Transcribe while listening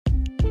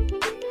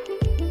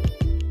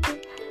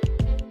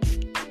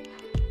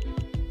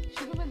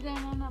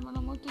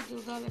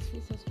महालक्ष्मी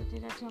सरस्वती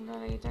चंद्र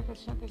रहिता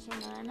कृष्ण कृष्ण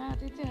नारायण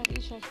आदित्य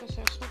हरि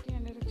सरस्वती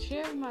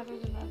अनिरुद्ध माता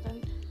जनार्दन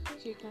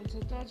श्रीकांत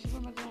सीता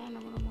शिवमता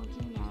नमो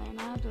नमोति Narayan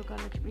Durga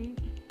Lakshmi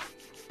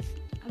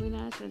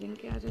Avinash,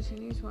 Radhinki,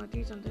 Ajashini, Swati,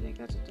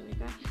 Chandralekha,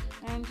 Chitralekha,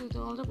 and to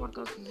all the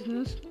podcast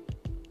listeners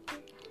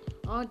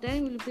out there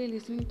who will be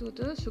listening to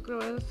the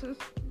Shukravara's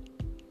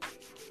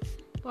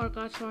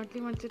podcast shortly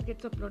once it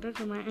gets uploaded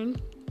from my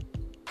end.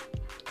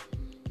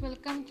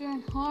 Welcome to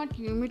a hot,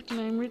 humid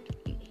climate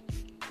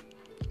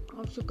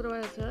of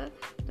Shukravara,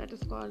 that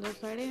is called as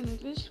Friday in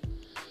English,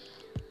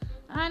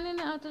 and in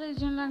other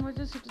regional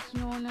languages it is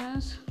known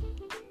as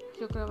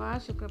Shukravara,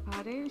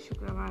 Shukrapare,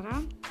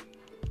 Shukravara,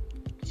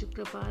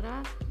 Shukrapara,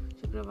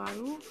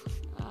 Shukravaru,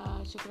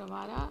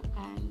 Shukravara,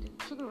 and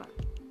Shukravara.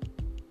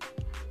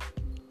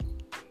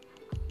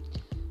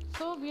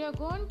 So we are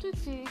going to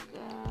take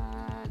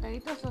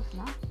Daita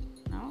Sasna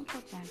now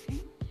for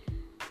chanting.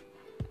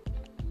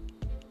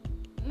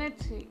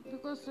 Let's see,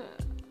 because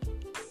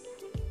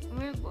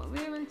we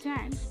will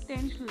chant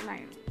 10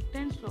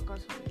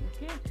 slokas only,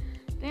 okay?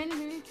 Then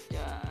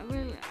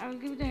I will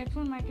give the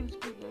headphone mic and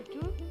speaker to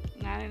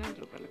Narayana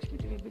Durga Lakshmi.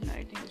 We will be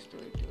narrating a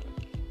story to her.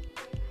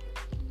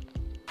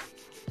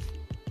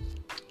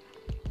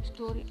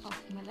 Story of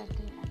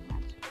miracle and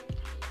magic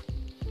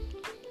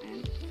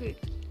and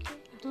faith,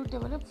 to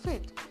develop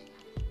faith.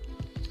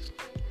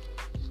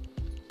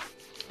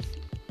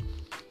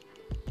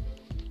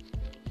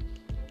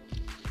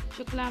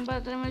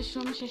 Shuklambaradharam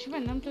Vishnu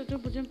Shashivarnam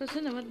Chaturabhujam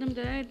Prasannavatnam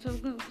Dayayat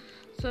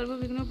Sarva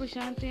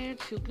Vighnopashanti.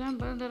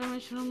 Shuklambaradharam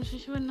Vishnu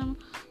Shashivarnam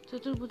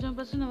Chaturabhujam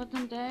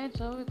Prasannavatnam Dayayat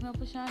Sarva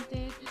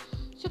Vighnopashanti.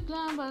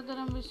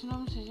 Shuklambaradharam Vishnu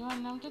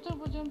Shashivarnam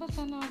Chaturabhujam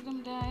Prasannavatnam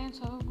Dayayat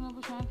Sarva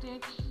Vighnopashanti.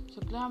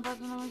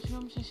 Shuklambaradharam Vishnu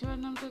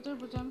Shashivarnam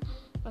Chaturabhujam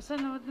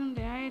Prasannavatnam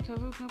Dayayat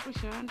Sarva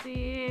Vighnopashanti.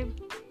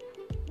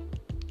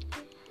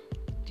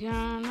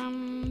 Dhyanam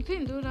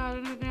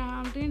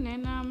Sindhudaranidhyam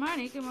Tinena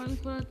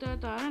Manikamalusphurata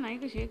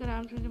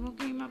Taranayikashekaram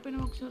Srinjamukhiim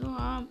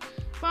Apinamoksuruham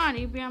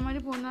Panibhyam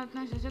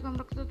Maripurnatna Shashakam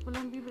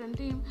Raktatpulam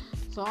Bibrantim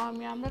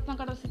Saumyam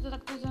Ratnakadasita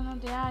Raktasana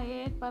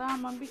Dhyayet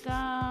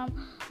Paramambikam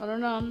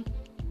Arunam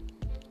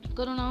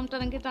Karunam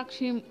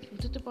Tarangitakshim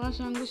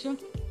Chittapasangusha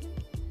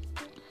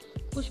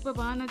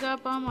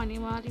Pushpapanajapam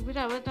Animati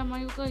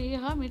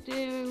Viravatamayukahiha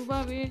Mite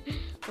Ubhave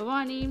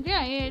Bhavanim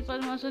Dhyayet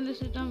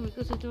Padmasandisitam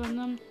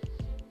Vikasitavanam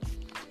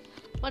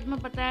Padma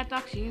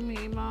Patatakshim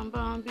Hemam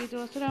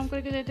Pampito Saram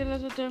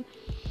Krikadatilasutam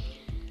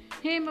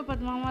Hema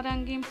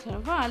Padmamarangim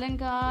Sarva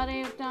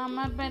Alankare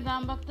Uttama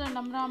Vedam Bhakta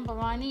Namram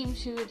Bhavanim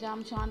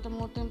Shivijam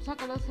Shantamurtim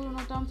Sakala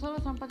Surunatam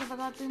Sarva Sampati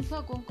Padatim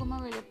Sa Kunkuma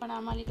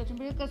Vilapanamali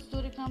Kachimbil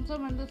Kasturikam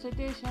Samandu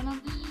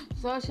Sitashanam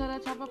Sashara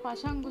Chapa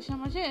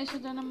Pashangusham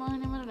Sheshajanam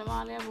Mohinimar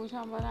Namalaya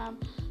Bhushambaram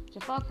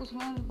Chapa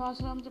Kusman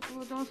Basuram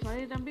Chaputam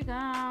Smaritam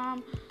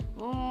Bikam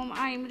Om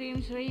Aim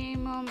Rim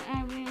Shreem Om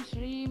Aim Rim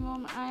Shreem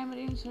Om Aim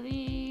Rim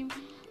Shreem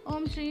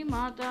Om Shri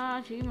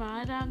Mata Shri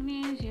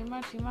Maharagni Shri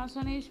Mat Shri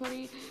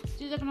Masaneshwari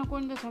Chidakna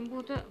Konda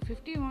Sambhuta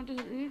 50 want to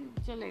read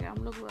चलेगा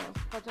हम लोग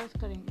 50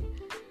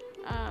 करेंगे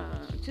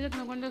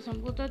चिदकना कोंड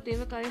संभूत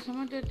देव कार्य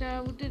समन्विता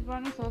उदित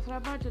बाण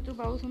सहस्राभा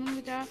चतुर्बाहु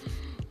समन्विता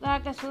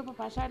रागस्वरूप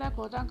पाषाढ़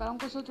खोता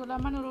करंकुश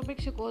तुलामन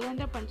रूपेक्ष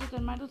Kodanda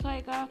पंचतन्मातु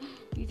Sayaka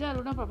बीजा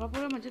रुण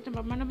प्रभापुर मजित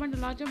ब्रह्मांड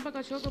लाचंपक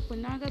अशोक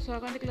पुन्नाग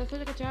स्वागंध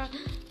क्लसर कचा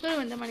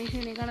सर्वंद मनीषी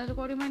निगणद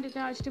कोटि मंडित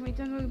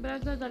अष्टमितन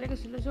विभ्राज दलेक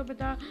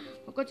शिलशोभिता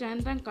मुख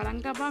चंदन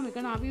कलंकपा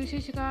मिकन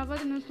अभिविशेषका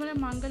वद नुस्मर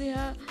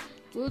मांगल्य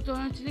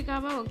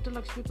भूतोचलिकाभा भक्त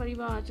लक्ष्मी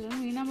परिवाचरण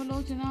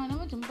मीनामलोचना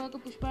नव चंपक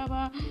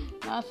पुष्पाभा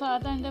नासा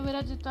दंड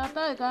विरचिता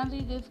एकांती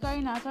देशकाई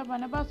नासा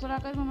बनभा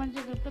सुराकर मंच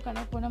कृप्त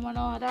कनक पुन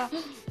मनोहरा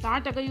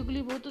ताटक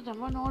युगली भूत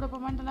तम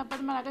नोडपमंडल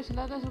पद्मराग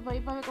शिलाद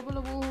सुभैभव कपल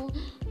भू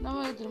नव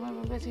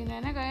द्रुमसीन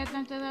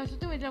गायत्न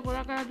चुत विज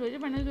पुराकार ध्वज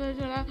बन ध्वज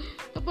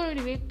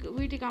कपूर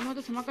वीटी कामोद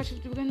समकर्ष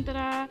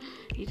विगंतरा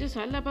इच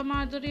सल्लभ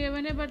माधुर्य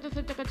वने भक्त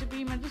सत्य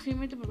कचपी मधु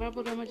सीमित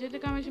प्रभापुर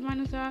मचित कामेश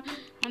मानसा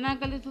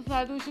अनाकल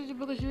साधु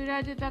शिवक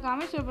शिवराजिता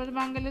कामेश्वर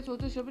मांगल्य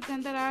सोतु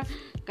शोभितंतरा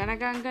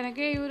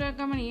कनकांकनके यूर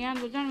कमनीयान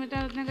भुजान मिता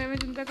रत्न कवि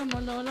चिंतक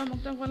मोलोला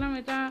मुक्त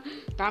फलमिता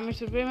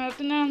कामेश्वर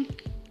प्रेमरत्न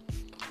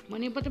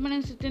मणिपत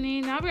मन स्थितिनी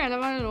नाभि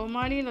अलवार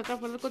रोमाली लता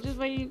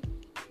फलकोचिस्वै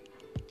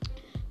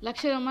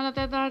लक्ष्य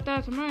रोमलता ताता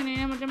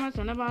समरणेन मध्यम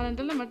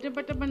सणबालंतल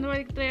मध्यपट्ट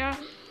बंधवरित्रया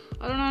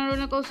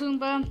अरुणारुण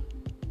कौसुंब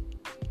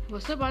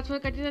वसबात्व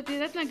कटिरति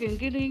रत्न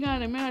किंकिरीगा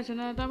रम्य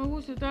रचनाता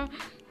भूषिता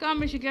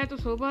कामेशिक्यात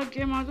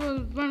सौभाग्य माधु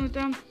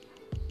उद्भवमिता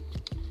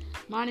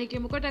माणिक्य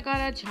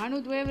मुकुटकार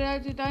झाणुद्वय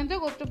विराजितांत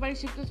गोप्त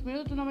परिक्षिप्त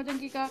स्मृत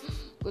नमजंकिका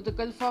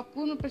कुतकल्फा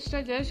पूर्ण पृष्ठ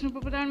जय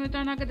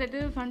श्रुपदान्विता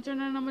नागदते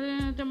संचन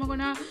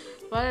नमगुण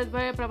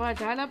परद्वय प्रभा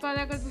झाला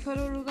पालकत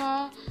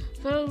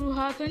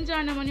सरोरुहा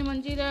संचान मणि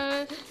मंजिर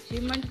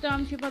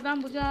श्रीमंतां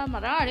श्रीपदाम्बुजा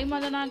मराळि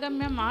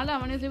मदनागम्य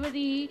मालावणि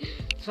शिवदी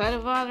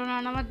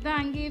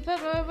सर्वारुणानमद्दांगी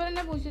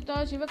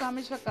सर्ववर्णभूषिता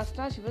शिवकामेश्वर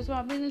कष्टा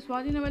शिवस्वामिनी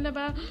स्वाधीनवल्लभ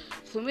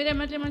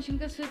सुमिरमते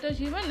मशिंकस्थित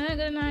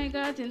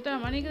शिवनगरनायिका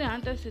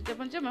चिन्तामणिग्रहान्तस्थित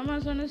पञ्चमम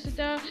स्वनुस्थित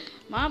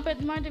सविता माँ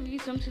पद्माटवी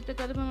संस्कृत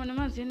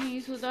कल्पमनमर्जिनी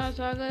सुधा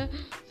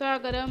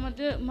सागर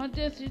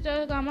मध्य श्रिता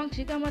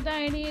कामाक्षी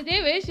कामदायिनी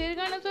देवे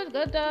श्रीगण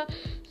सद्गता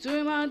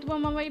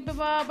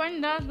सुमात्मवैभवा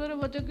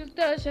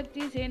बंडास्वरवतकृत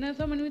शक्ति सेना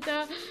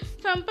समन्विता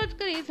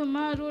संपत्करी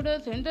समारूढ़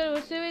सेंटर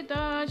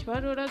सेविता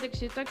अश्वारूढ़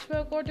दीक्षित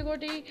कोटि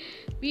कोटि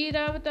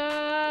पीरावता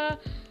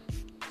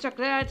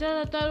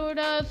चक्राचारूढ़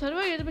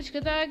सर्वयुध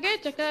पुष्कता के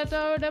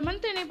चक्रातारूढ़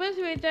मंत्रिणी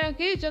बसवेता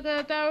के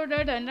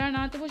चक्रातारूढ़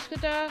दंडानाथ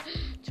पुष्कता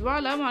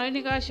ज्वाला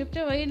मालिनिका क्षिप्त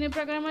वही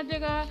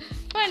प्रक्रमत्यका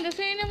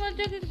पंडसेन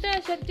मध्यकृता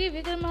शक्ति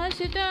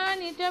विक्रमहर्षिता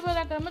नित्य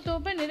पराक्रम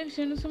तोप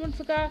निरीक्षण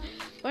समुत्सुका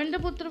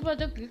पंडपुत्र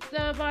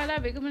पदकृता बाला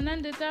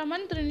विक्रमनंदिता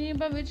मंत्रिणी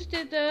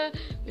भविष्यत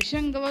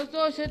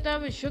विशंगवतोषिता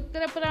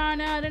विश्वक्र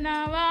प्राण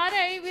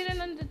हरणावारय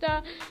वीरनंदिता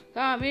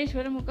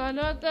कामेश्वर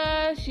मुखालोक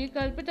श्री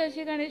कल्पित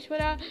श्री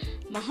गणेश्वरा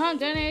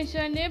महागणेश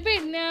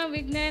निर्विघ्न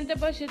विघ्न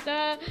तपस्विता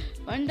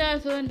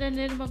पंडासुंदर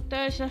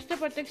निर्मुक्ता शस्त्र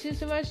प्रत्यक्ष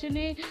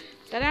सुवासिनी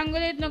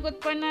तरांगुलित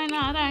नकोत्पन्न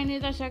नारायणी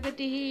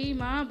दशागति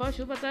माँ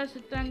पशुपता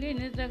चित्रांगी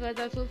निर्जगत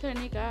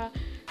सुसैनिका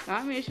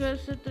कामेश्वर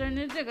सूत्र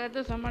निर्जगत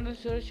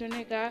समरश्वर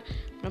शून्यका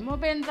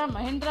ब्रह्मोपेन्द्र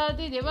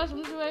महेन्द्रादि देवा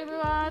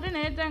संस्वार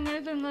नेत्रांगण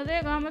तुंगदे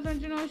काम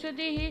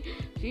संचिनौषधि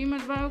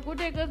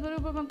श्रीमद्भागकुटे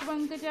स्वरूप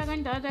पंकजा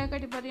घंटा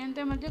कटिपर्यंत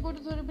मध्य कुट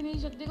स्वरूपिणी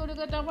शक्ति कुट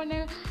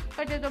कथापण्य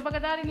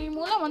कटितोपकतारिणी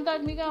मूल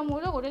मंत्रात्मिका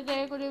मूल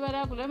कुटे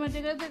कुटिवरा कुल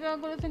मध्य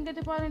कुल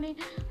संकेत पारिणी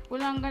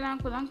कुलांगना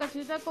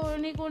कुलांकसिता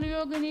कोणी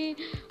कुलयोगिनी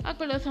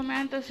अकुल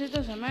समयांत स्थित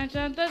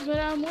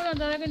समयांतरा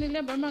मूलाधारक नील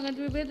ब्रह्मगंत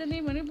विभेदनी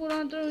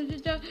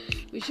मणिपुरांतर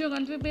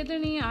विश्वगंत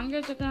विभेदनी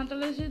आंग्य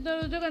चक्रांतल सिद्ध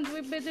रुद्रगंत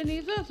विभेदनी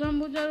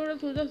सहस्रंभुजारूढ़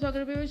सुधा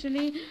सागर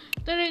विवेशनी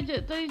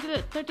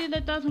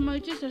तटिलता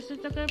समोचित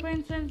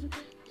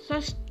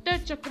षष्ट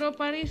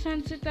चक्रोपरि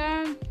संस्थिता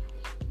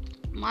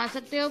माँ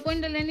सत्य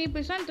कुंडलिनी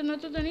प्रशांत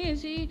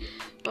नतुतनीसी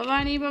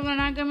भवानी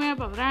भवनागम्य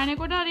पवराणे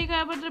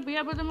कोठारिका भद्र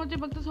प्रिया भद्रमूर्ति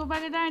भक्त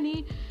सौभाग्यदानी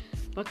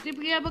भक्ति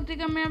प्रिया भक्ति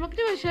गम्य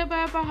भक्ति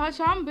वैश्य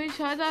शाम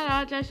विषादा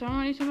राजा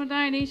श्रवणी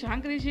समुदायिनी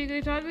शांकरी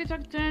शीघ्र साध्वी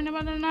सच्चरण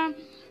वदना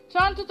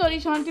शांत तोरी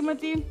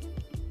शांतिमती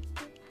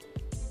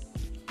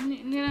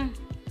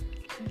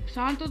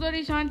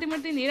शांतुदोरी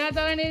शांतिमती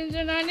निराधार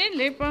निरंजना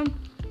निर्लेपम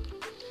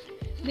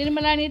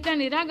निर्मला नित्य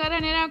निराकार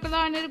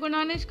निराकला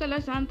निर्गुणा निष्कला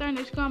शांता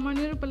निष्काम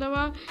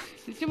निरुपलवा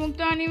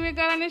नित्यमुक्ता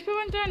निविकारा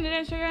निष्प्रपंचा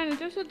निरशया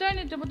नित्यशुद्धा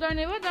नित्यबुद्धा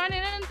निवदा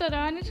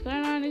निरंतरा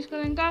निष्करणा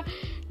निष्कलंका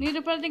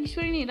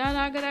निरुप्रतिश्वरी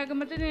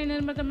निरारागरागमति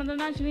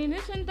निर्मतमदनाशिनी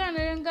निसंता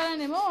निरंकारा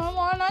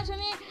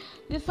निमोहमोहनाशिनी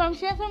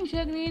निसंशय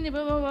संशयग्नि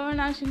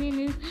निभवनाशिनी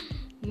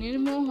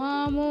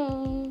निर्मोहामो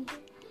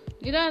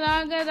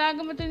निराराग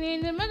रागमति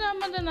निर्मदा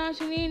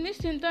मदनाशिनी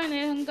निश्चिंता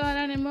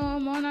निरहंकारा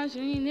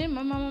निमोहमोहनाशिनी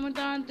निर्मम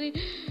ममतांति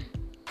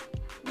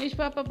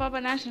निष्पाप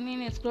पापनाशिनी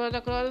निष्क्रोध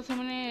क्रोध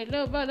समने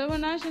लोभ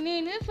लोभनाशिनी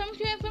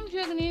निसंशय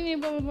संशयग्नि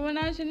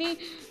निभवनाशिनी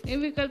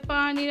निर्विकल्पा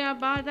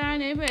निराबाधा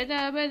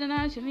निर्भेदा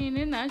वेदनाशिनी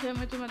निर्नाश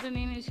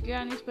मतिमतनी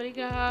निष्क्रिया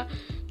निष्परिग्रह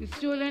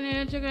निश्चूल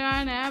निरचक्रा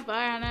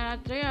न्यायपायन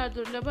त्रया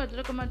दुर्लभ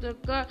द्रकम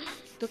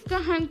दुःख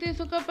हंति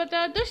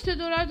सुखपता दुष्ट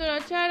दुरा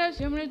दुराचार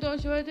शिवनि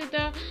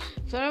दोषवर्जिता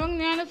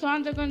सर्वज्ञान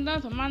स्वांतकंदा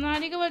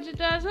समानारिक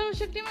वर्जिता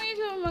सर्वशक्तिमयी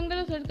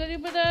सर्वमंगल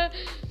सत्करिपदा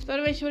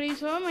सर्वेश्वरी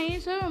स्वमयी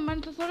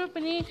सर्वमंत्र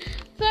स्वरूपिणी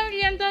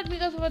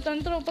सर्वयंत्रात्मिका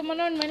स्वतंत्र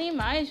उपमनोन्मणि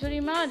माहेश्वरी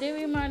माँ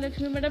देवी माँ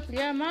लक्ष्मी बड़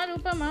प्रिया माँ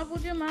रूपा माँ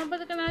पूज्य माँ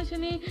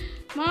पदकनाशिनी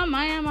माँ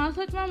माया माँ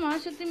सत्मा माँ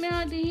शक्ति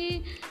महादिही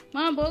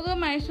माँ भोग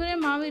माहेश्वरी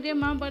माँ वीर्य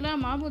माँ बला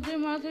माँ बुद्धि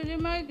माँ सूर्य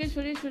माँ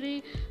केश्वरीश्वरी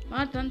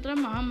माँ तंत्र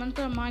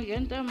महामंत्र माँ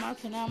यंत्र माँ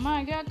सना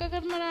माँ ज्ञाका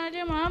कर्मराज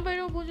माँ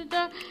भैरव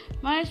पूजिता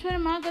माहेश्वर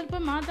माँ कल्प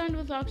माँ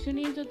तांडव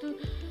साक्षिणी चतु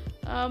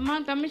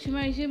माँ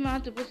कमिश्मयी माँ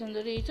त्रिपुर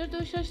सुंदरी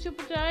चतुष्षष्टि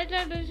पुत्राय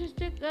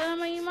चतुष्षष्टि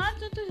करमयी माँ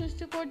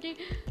चतुष्षष्टि कोटि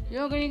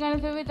योगिनी काल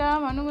सविता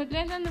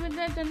मनुविद्या चंद्र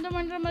विद्या चंद्र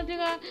मंडल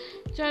मध्यगा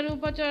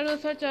चारूप चारु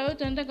सचारु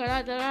चंद्र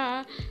कलाधरा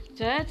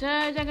जय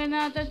जय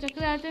जगन्नाथ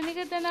चक्राच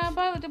निकेतना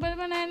पार्वती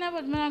पद्मनयना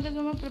पद्मनाभ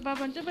सम प्रभा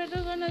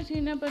पंचप्रदोषण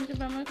सीन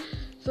पंचपम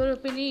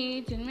स्वरूपिणी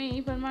चिन्मयी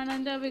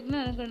परमानंद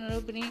विघ्न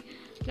रूपिणी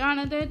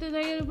ज्ञानदैत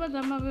रूप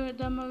धम्म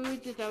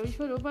विविधता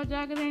विश्वरूप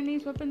जागरणी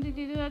स्वपंथी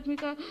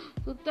चीतात्मिका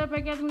उत्तर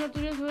प्रज्ञात्मिका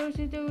तुर्य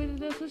स्वस्थित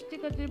विविध सृष्टि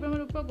कत्रिब्रह्म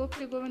रूप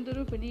गोप्ति गोविंद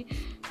रूपिणी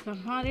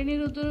संहारिणी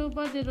रुद्र रूप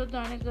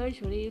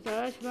दिरोदानेश्वरी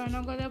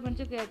सरस्वर्ण गदा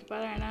पंचक्रियाति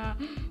पारायण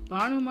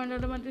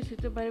भानुमंडल मध्य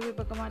स्थित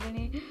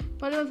भैरवीपकमालिनी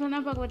पर्वसना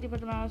भगवती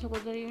पद्मा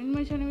सहोदरी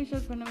उन्मेषण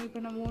विश्वस्पन्न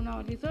विपन्न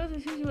मूर्णावती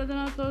सरस्वती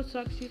वदना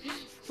साक्षी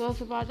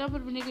स्वसपादा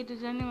पूर्वनि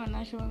कीर्तजन्य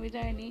वर्णाश्रम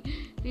विदायिनी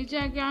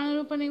नित्य ज्ञान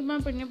रूप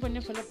निगम पुण्य पुण्य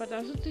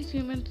फलपदा सुति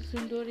श्रीमंत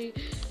सिंदूरी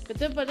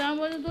कथ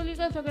पदामोद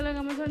तुलिका सकल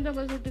गमसंत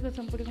वसुतिका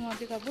संपुटिक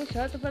मातिका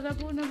भूषात पदा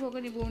पूर्ण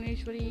भोगनि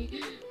भुवनेश्वरी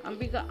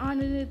अंबिका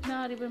आनंदित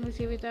नारी ब्रह्म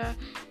सेविता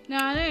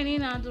नारायणी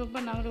नाथ रूप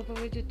नाम रूप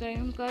विचिता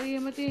ओंकारी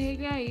यमति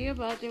हेग्या ये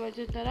भाते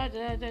वचतरा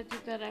जरा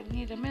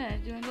चितराग्नि रमे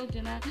जीवन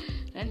लोचना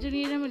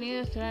रंजनी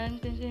रमणीय स्त्रन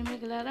कंचे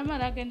मेघला रमा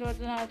राकेन्द्र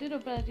वर्तना अति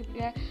रूप अति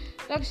प्रिया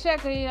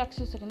रक्षकरी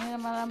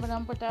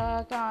रक्षसग्निरमरम्पटा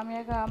काम्य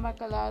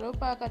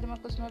कामकलारूपा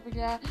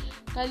कदमकुस्मप्रिया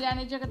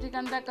कल्याणी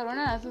जगतिकन्ता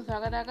करुणा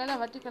सुसागरा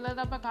कलावती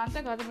कलादापकान्त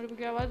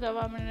कादमृपिका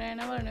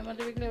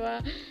वरदवामनयनवर्णमदविक्लवा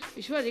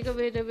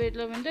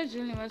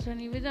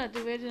विश्वाधिकवेदवेदलविन्दजनिवसनि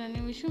विदतिवेदनि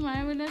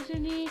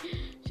विश्वमायविनसिनि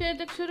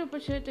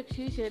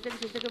श्वेतक्षुरूपश्वेतक्षी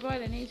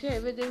श्वेतक्षितकपालिनी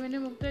शैवदेविनि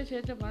मुक्त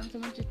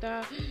श्वेतवर्णसमुचिता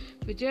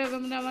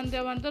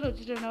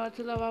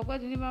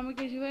विजयवमनवन्द्यवन्तरुचितनवत्सलवाक्वदिनि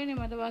वामिके शिवैनि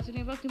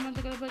मदवासिनि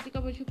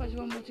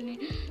भक्तिमन्तकलपतिकपशुपशुवमोचिनि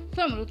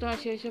समृता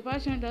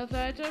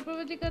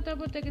शेषपाषण्डसायचरप्रवतिका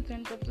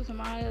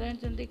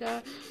तपोतकिसन्तप्तसमाहरणचन्दिका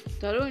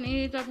तरुणी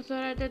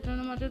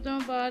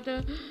तपस्वरायतनुमततमपात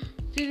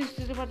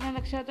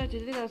श्रीस्थितिपत्नलक्षाता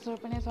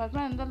चित्रिकसर्पणे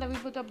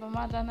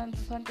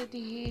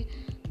स्वात्मानन्दलविभूतप्रमादानन्दसन्ततिः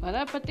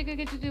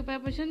परापत्तिकचित्युपाय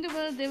पश्यन्ति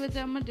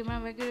परदेवता मध्यमा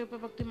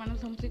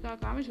वैगरूपभक्तिमानसंसिका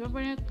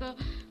कामेश्वरपर्यक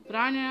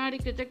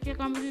प्राणनाडिकृतज्ञ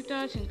कामजिता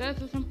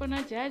शङ्करसम्पन्ना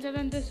जय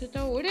जलन्तस्थिता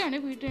ओडे आणि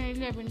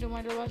पीठनिल्या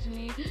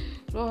बिन्दुमण्डलवासिनी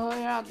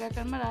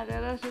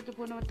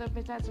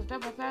रोहयाज्ञकर्मराजरसुतपूर्णवत्तभ्यता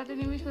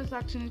सतपसादिनी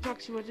विश्वसाक्षिणी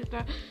साक्षिवर्जिता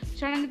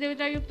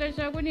षडङ्गदेवतायुक्ता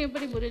सगुणी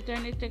परिभूरिता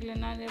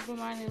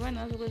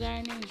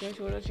नित्यक्लेनादेवप्रमाणिर्वनसुखदायिनी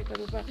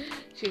षोडशिकरूपा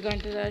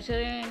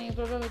श्रीकण्ठदाशरणिनी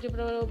प्रभवति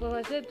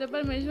प्रवरोपवसित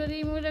परमेश्वरी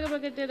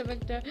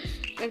मूलकभक्त्यभक्ता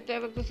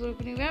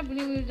व्यक्तस्वरूपिणी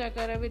व्यापिनी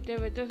विविधाकार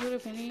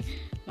विद्यावेत्तस्वरूपिणी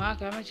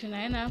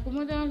महाकामच्छनयना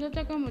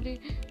कुमुदलतकमुदि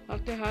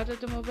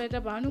भक्तहाततमोपैता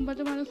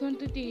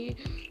भानुमतमनुसन्ततिः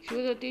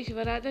शिवदत्ति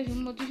शिवराता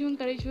शिवमूर्ति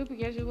शिवङ्करी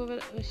शिवप्रिया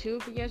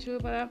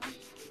शिवपरा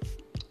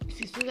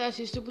शिष्टुता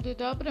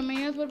शिष्टपुत्रिता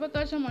प्रमेय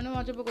स्वप्रकाश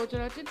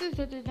मनोवाचपगोचरा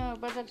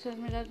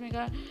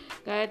चित्तस्थितिपदक्षस्मिरात्मिका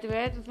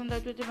गायत्वैत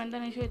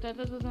सुन्दरत्वबन्धने श्वेता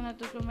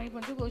तत्त्वसनत्वमयि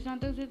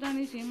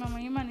पञ्चकोशान्तस्थितानि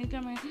सीमामहिमा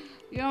नित्यमय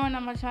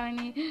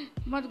यौवनमशालिनी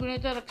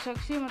मद्गुणिता रक्षक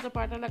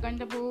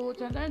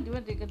श्रीमतपाटलकण्ठभूचन्द्र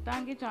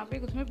दिवदिगताङ्गी चापे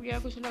कुस्मे प्रिया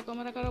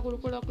कुशलकमरकर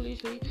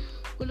कुरुकुलकुलीश्वरी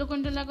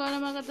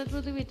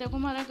कुलकुण्डलकारमगतत्वविता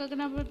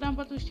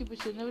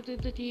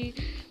कुमारकगणप्रतापतुष्टिपुष्टिनवतिथि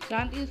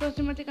शान्ति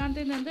स्वस्तिमति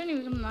कान्ति नन्दनि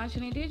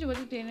नाशिनी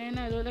तेजवति तेन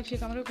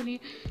लक्ष्यकमरुकुनि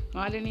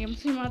मालिनीयं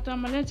श्रीमाता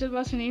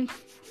मलयचलवासिनी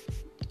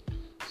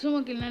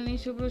सुमकिलनी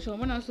शुभ्र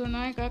शोभना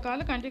सुनायका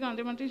कालकांति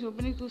कांतिमती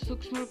शोभनी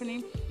सूक्ष्मरूपिणी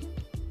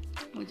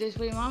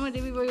विजयेश्वरी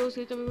महादेवी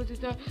वयोसित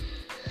विभूतिता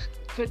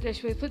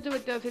श्वेतेश्वरी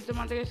शुद्धविद्या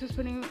सिद्धमाता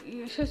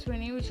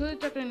यशस्विनी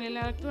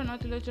विशुद्धचक्रनीला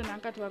रक्तवर्णतिलोचना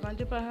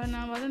कट्वाकान्तिपहना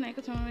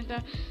वदनैकसमवेता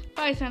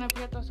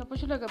पायसानप्रियता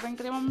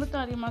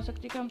सपशुलगभयङ्करमृतारि मा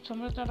शक्तिकं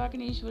समृता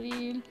राकिनीश्वरी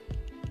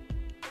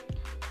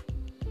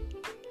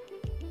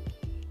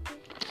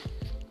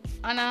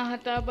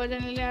अनाहता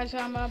भजनिल्या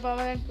श्यामा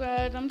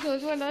भवयं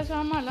सोज्वला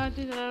श्यामाला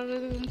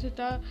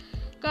तिरसिता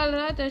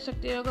कालरात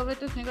शक्ति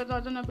योगवेत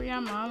स्निग्धवादन प्रिया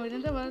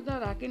महाविरंद्रवरदा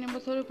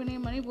राकिनीस्वरूपिणी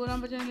मणिपुरं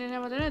भजनिल्या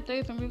वदनत्रय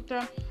संयुक्ता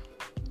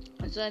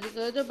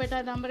स्वादिकतो बेटा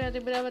दाम्बरे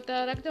अतिबिरावता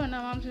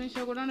रक्तवर्णमां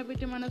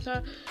सुनिश्चगुणानुपीति मनसा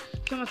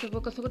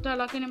समस्तभोगसुखता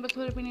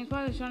लाकिनीस्वरूपिणी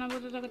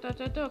स्वादिश्वानभूतकथा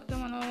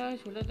चतुक्तमनोहरा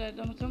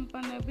शूलदयतं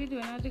सम्पन्न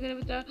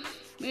विद्वनातिगर्विता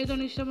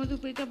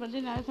मेधोनिष्ठमधुप्रीता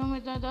बन्धिनाय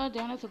संवेदा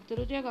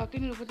ध्यानसुप्तिरुचिया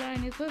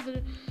काकिनीरूपधारिणी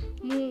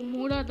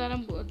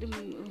मूढाधारं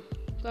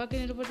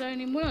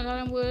काकिनीरूपधारिणी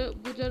मूढाधारं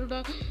भुजरूढा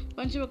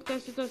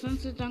पंचवक्तस्थित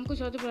संस्थित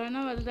अंकुशवती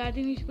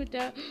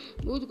प्रणवदादिनिष्पिता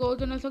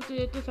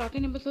भूतगौतमशक्तियुक्त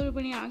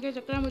साकिनीस्वरूपिणी आज्ञा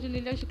चक्रामति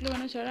लीला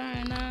शुक्लवर्ण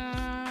शरायण.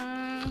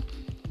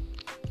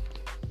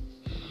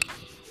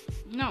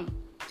 Now,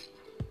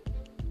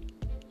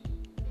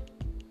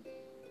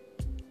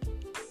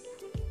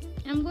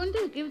 I'm going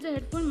to give the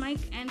headphone mic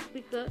and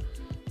speaker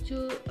to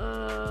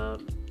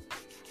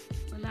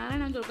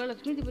Narayana and Durga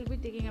Lakshmi. They will be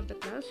taking up the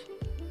class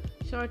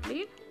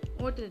shortly.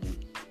 Over to them.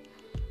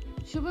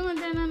 Shubha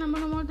Madhyana Namo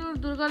Namo to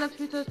Durga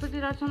Lakshmi Saraswati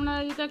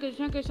Rajsamana Gita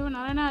Krishna Keshava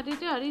Narayana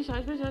Aditya Hari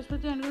Shashwat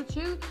Saraswati Anirudh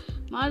Shiv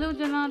Madhav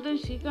Janardhan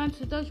Shrikant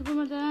Sita. Shubha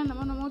Madhyana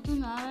Namo Namo to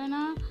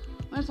Narayana.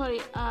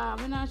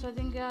 Avinash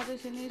Ajinkya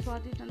Adeshini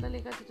Swati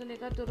Chandalekha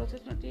Chitalekha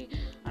Turosasmati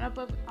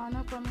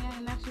Anupamiya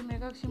Inakshi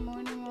Megakshi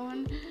Mohini Mohan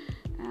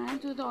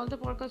and to all the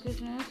podcast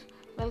listeners,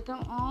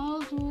 welcome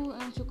all to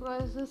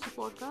Shukra's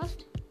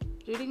podcast,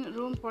 Reading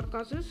Room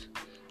Podcasts.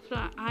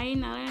 I,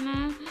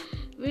 Narayana,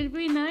 will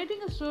be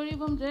narrating a story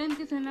from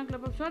Jayanti Sena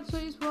Club of Short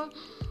Stories for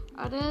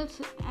Adults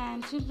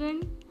and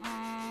Children,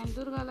 and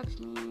Durga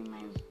Lakshmi,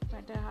 my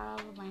better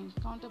half, my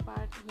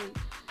counterpart, will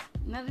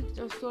narrate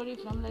a story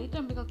from Lalita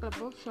Ambika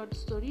Club of Short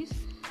Stories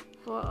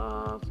for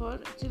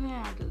children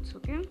and adults.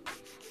 Okay,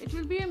 it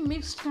will be a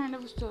mixed kind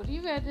of story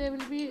where there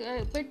will be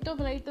a bit of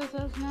Lalita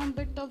Sahasranam,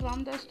 bit of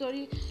Ramdas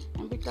story,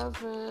 and bit of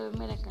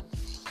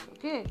miracles.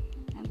 Okay,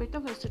 and bit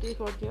of yesterday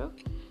what you have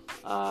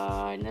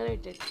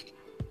narrated,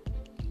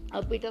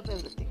 a bit of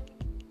everything.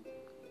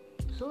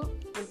 So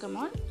welcome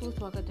all. तो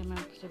स्वागत है मैं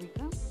आप सभी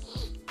का.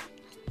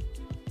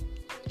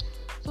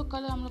 So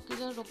कल हम लोग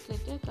किधर रुके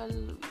थे? कल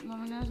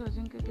मम्मी ने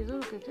सोचें कि किधर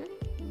रुके थे?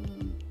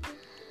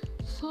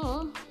 So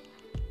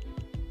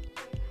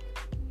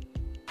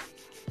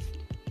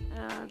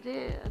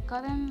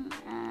Karan,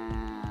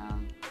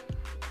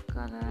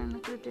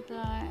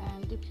 Kritika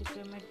and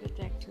Deepshikha met with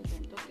the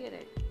accident. Okay,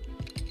 right?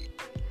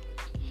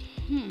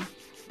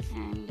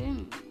 And then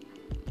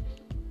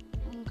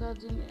उनका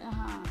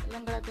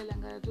लंगड़ा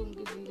तो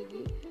उनकी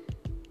ज़िंदगी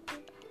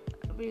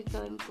अभी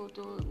करण को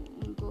तो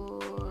उनको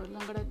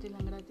लंगड़ाते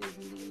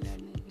ज़िंदगी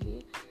लड़ने के लिए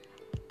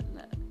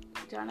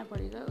जाना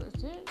पड़ेगा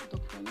उसे,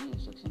 डॉक्टर ने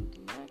इंस्ट्रक्शन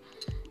दिया,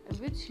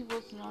 which he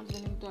was not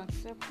willing to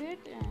accept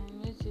it, and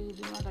which he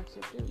did not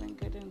accept it.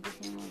 Venkat and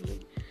Krishna were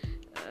like,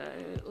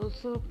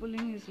 also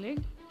pulling his leg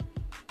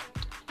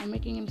and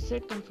making him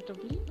sit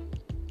comfortably.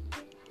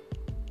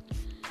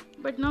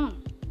 But now,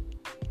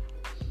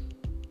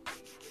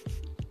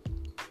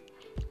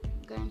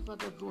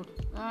 grandfather road.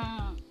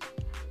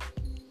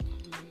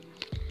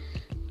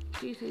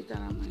 Sri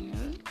Sitaramaya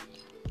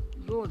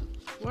road.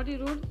 What he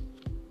rode?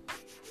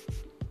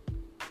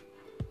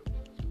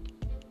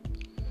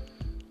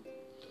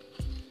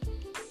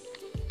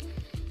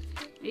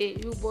 ये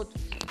you बहुत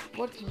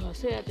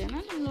हंसे आते हैं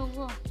ना तुम लोगों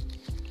को,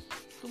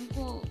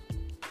 तुमको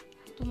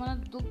तुम्हारा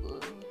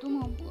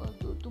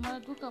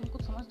दुख हमको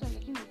समझता है,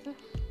 लेकिन इससे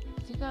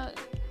किसी का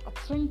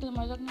अपफ्रंट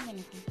मजाक नहीं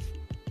करने की,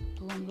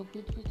 तो हम लोग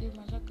पीठ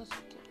मजाक कर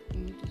सकते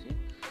हैं।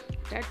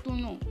 That to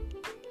know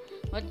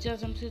Vajja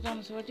Samsita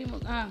Masavati.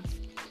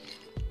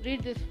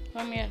 Read this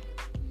from here.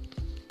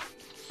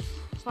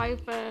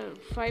 Five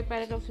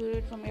paragraphs you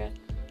read from here.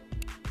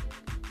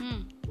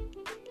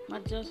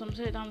 Vajja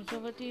Samsita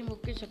Masavati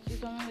Mukhi Shakti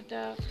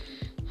Samamita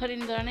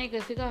Harindranai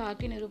Gasika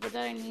Haki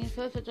Nirupadharani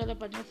Sachala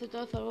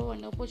Padmasita Sarva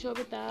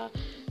Vandaposhobita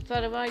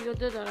Sarva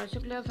Yudha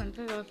Darashukla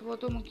Sansa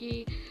Rasvoto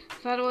Mukhi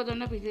Sarva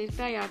Dana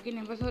Pizita Yaki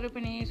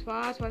Nimbasarupini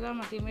Swas Vada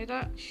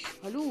Matimeda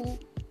Halu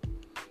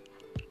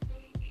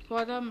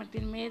Swada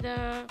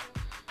Matimeda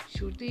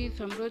Shruti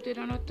Samroti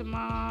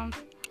Ranotama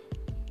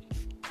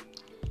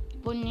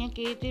पुण्य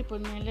कीर्ति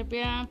पुण्य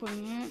लभ्या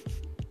पुण्य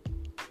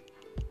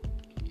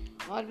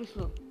और भी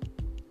slow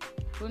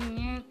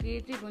पुण्य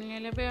कीर्ति पुण्य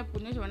लभ्या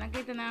पुण्य सोना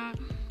कितना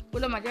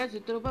बोला मजा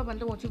चित्रों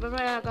बंद ऊँची पर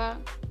आएगा।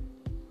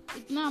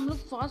 इतना हम लोग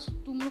फास्ट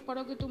तुम लोग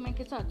पढ़ोगे तो मैं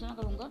कैसे अर्चना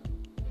करूँगा।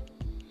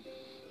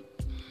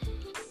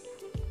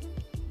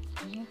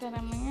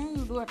 तरह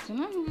मैं डू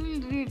अर्चना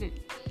रीड इट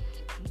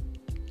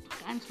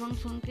कान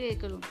सुन के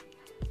करूँ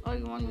और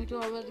you want me to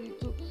over read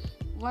to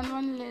one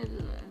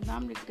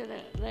नाम लिख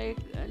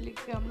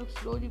के हम लोग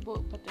स्लोली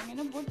बताएंगे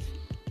ना बहुत,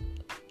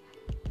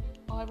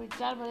 और भी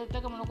 4 बजे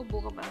तक हम लोग को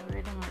बोका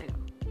पड़ेगा मारेगा।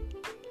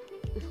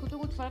 इसको तो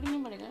कुछ फ़र्क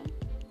नहीं पड़ेगा,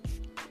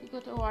 इसको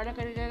तो ऑर्डर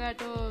कर जाएगा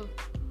तो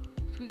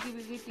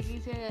स्विगी टिकी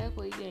से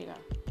कोई जाएगा।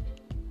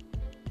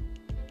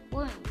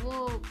 वो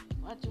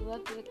आज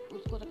व्रत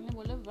उसको रखने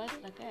बोले व्रत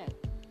रखा है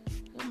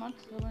तो मत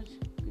समझ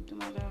कि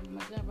तुम्हारा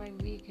मतलब भाई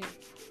वीक है,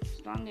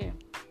 स्ट्रांग है।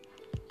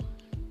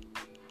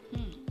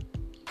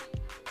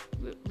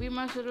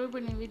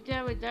 विमर्शरूपिणी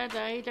विद्या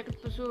विद्यादायी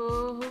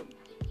जगत्पशुः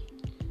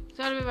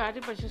सर्वव्याधि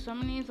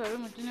पशुशमनी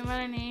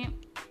सर्वमृत्युनिवारिणी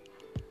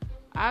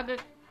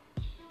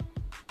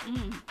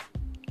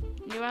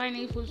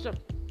निवारिणी फुल स्टॉप।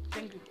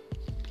 Thank you.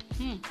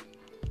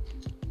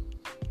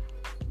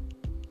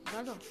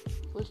 डालो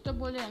फुल स्टॉप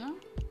बोले है ना,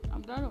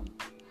 अब डालो।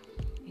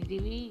 यदि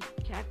भी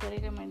क्या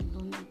करेगा, मैं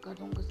दोनों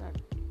करूँगा साथ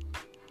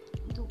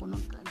तो कोनो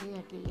करे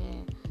अकेले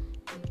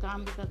काम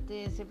भी करते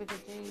ऐसे भी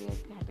करते,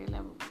 अकेला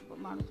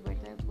मानुस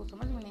बैठा है उसको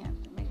समझ में नहीं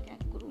आता मैं क्या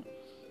करूँ।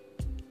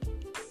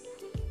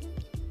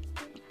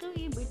 तो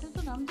ये बेटा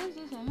तो रामदास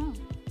जैसा है ना,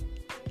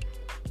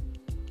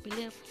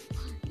 पहले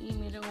ये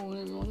मेरा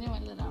होने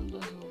वाला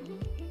रामदास हो गया।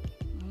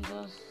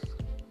 रामदास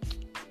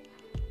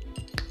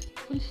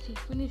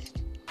फिनिश्ड।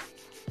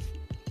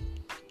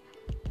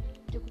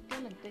 देखो क्या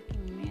लगता है कि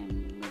मैं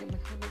मेरे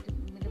बच्चे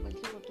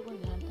को तो कोई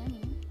जानता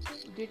नहीं,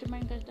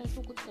 डिटरमाइन करता है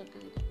तो कुछ करके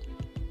देता है।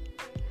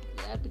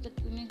 अभी तक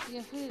क्यों नहीं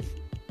किया फिर?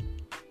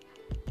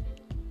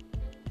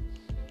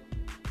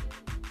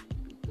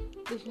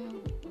 कृष्ण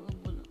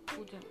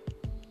पूजा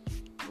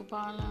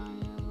गोपालाय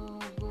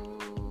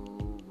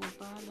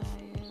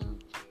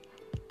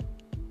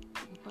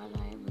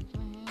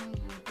विद्महे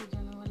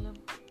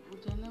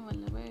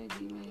गोपीजनवल्लभाय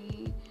धीमहि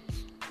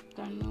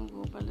तन्नो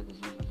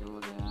गोपालकृष्ण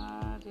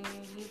प्रचोदयात्।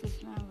 श्री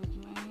कृष्ण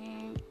विद्महे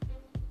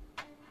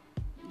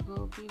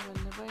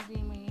गोपीवल्लभाय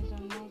धीमहि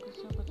तन्नो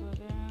कृष्ण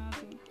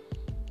प्रचोदयात्।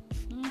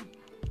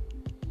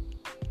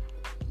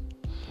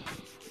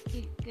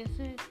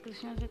 कैसे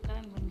कृष्ण से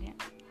करण बन गया,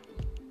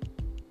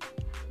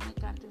 मैं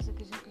कार्तिक से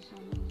कृष्ण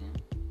बन गया।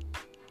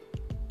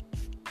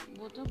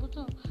 वो तो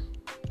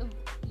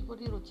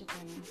बड़ी रोचक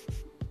है,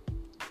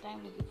 टाइम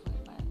लेके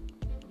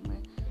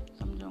मैं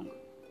समझाऊंगा।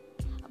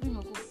 अभी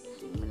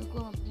मेरे को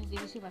अपनी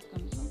देवी से बात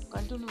करनी है,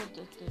 कंटिन्यू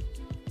करते।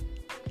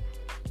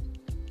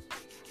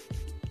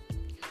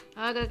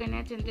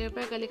 आगगण्य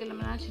चिंतयपय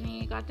कलिकलमनाशिनी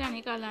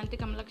Katyayani कालांति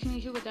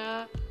कमलक्ष्मी Shubhada.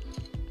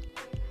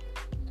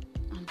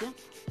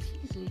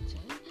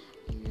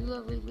 You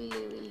will be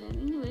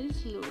learning very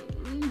slow,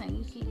 very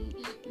nicely.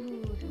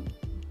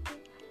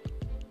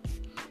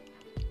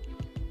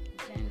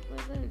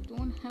 Grandfather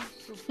don't have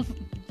so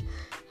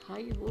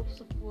high hopes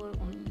for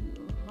on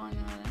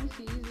her.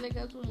 She is like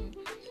us only.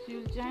 She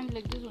will chant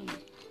like this only.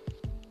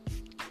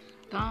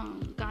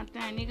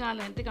 Katyayani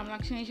कालांति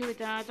कमलक्ष्मी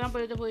शुभिता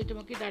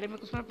ताम्परितपूरितमुखी दारिमी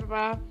Kusum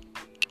Prabha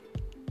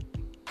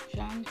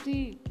Shanti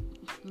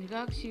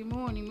निराक्षी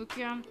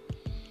मोहनिमुख्यां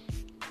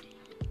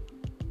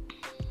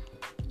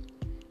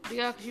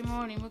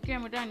Yakshimoni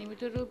Mukhammadani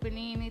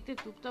Vitarupini Niti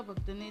Tukta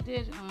Bhakta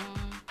Niti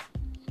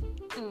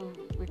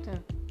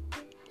Vita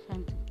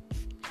Shanti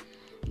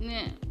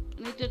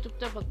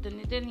नित्यतृप्त भक्त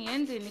नित्य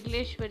नियंत्री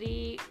निखिलेश्वरी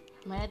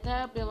मेहता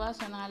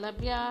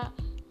व्यवासनालभ्या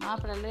माँ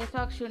प्रलय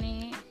साक्षुणी।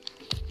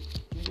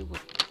 Very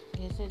good.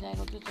 ऐसे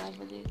जाएगा तो 4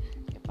 बजे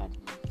या 5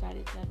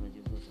 साढ़े 4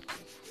 बजे हो सकता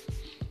है।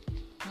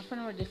 अपन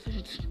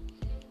डिफरेंस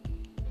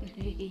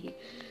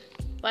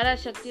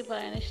पराशक्ति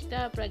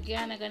परनिष्ठा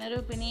प्रज्ञान गण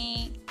रूपिणी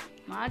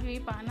माधवी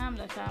पानाम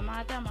लसा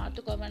माता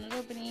मातु कवन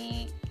रूपिणी।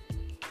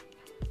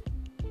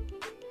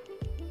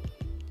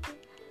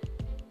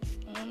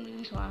 ओम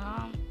ह्रीं स्वाहा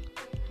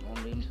ओम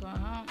ह्रीं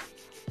स्वाहा।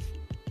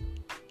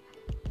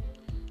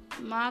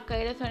 माँ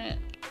कैलास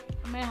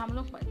में हम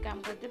लोग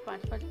काम करते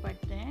 5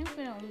 पढ़ते हैं,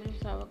 फिर ओम ह्रीं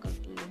स्वाहा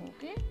करते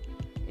होके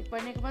एक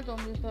पढ़ने के बाद ओम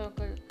ह्रीं स्वाहा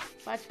कर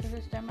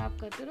 5 टाइम आप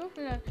करते रहो,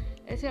 फिर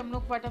ऐसे हम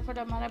लोग फटाफट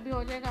हमारा भी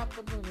हो जाएगा,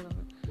 आपका भी हो जाएगा।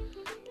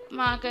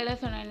 माँ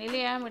कैलास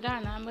निलया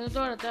मिठाना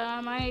मृदोरता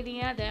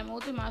मायरिया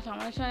दयमूर्ति माँ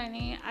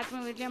समर्शनी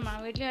आत्मविद्या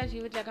माँ विद्या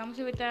श्रीविद्या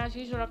कंसविद्या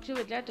श्री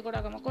सुरक्षिविद्या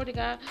त्रिकोटकम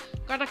कोटिका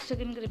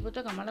कटक्षकिन कृपुत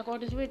कमल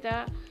कोटिस्विता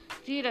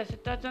श्री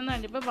रसिता चंद्र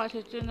निप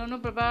भाषिंदनु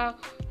प्रभा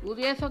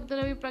उदय सक्त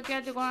रवि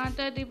प्रख्यात गुणांत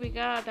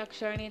दीपिका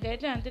दक्षिणी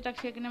दैत्य अंत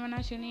तक्षकिन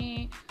मनाशिनी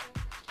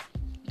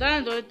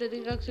दान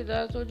दोषिता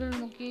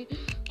सोजुलमुखी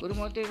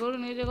गुरुमूर्ति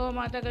गुरुनिधि गो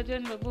माता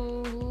गजन प्रभु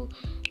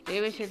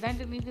देवे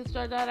सिद्धांत नीति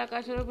स्टार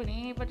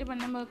आकाशरूपिणी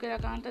पटिपन्नम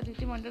कांता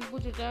तिथि मंडल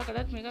पूजिता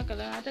कलात्मिका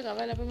कलानाथ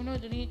कवलप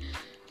विनोदिनी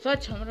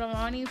स्वच्छ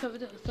रमाणी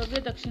सव्य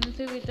दक्षिण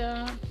सेविता।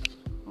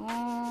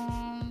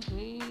 ओम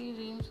श्री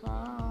ह्रीं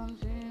स्वाहा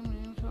श्री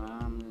ह्रीं स्वाहा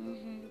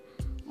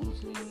ओम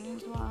श्री ह्रीं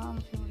स्वाहा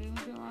श्री ह्रीं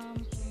स्वाहा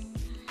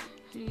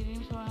श्री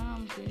ह्रीं स्वाहा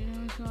श्री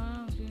ह्रीं स्वाहा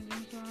श्री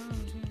ह्रीं स्वाहा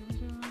श्री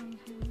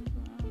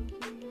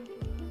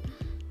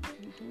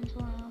ह्रीं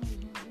स्वाहा श्री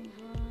ह्रीं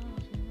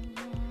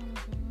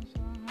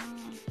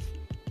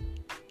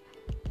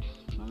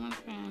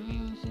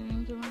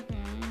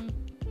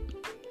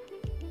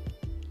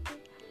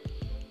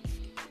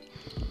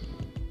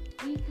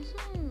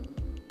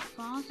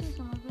स्वाहा से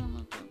समझ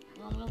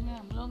में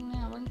हम लोग ने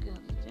हवन किया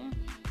थे।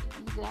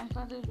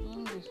 ग्रैंडफादर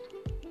डूइंग दिस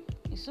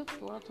ये सब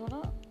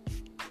थोड़ा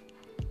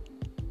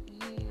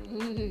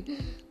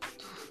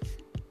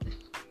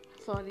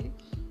सॉरी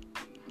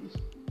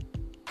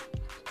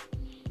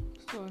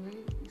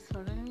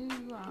सडनली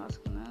यू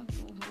आस्क ना,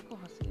 तो मेरे को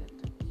हंसी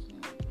आती है कुछ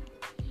नहीं।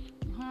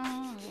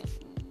 हाँ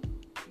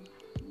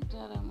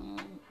Sitaram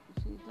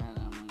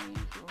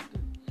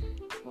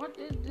what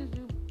is this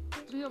you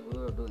 3 of you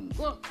are doing?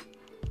 Go।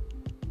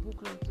 भूख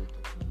लगती तो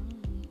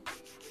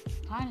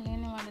खान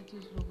लेने वाले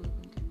 30 लोग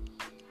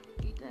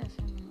पीता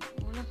ऐसे नहीं।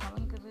 वो लोग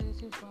हवन कर रहे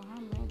थे स्वाहा,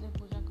 मैं जब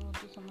पूजा करूँ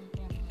तो समझ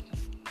में आने लगा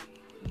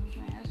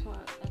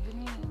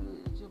अग्नि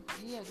जो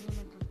भी अग्नि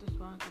में करते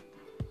स्वाहा करते।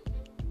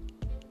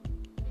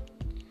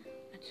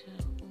 अच्छा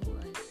वो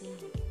ऐसे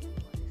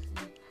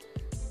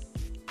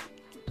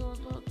तो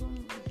तुम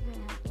इसलिए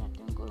यहाँ पे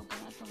अटेंड करोगे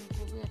ना,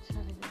 तुमको भी अच्छा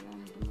लगेगा,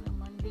 तुम्हारा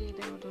मन भी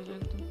डाइवर्ट हो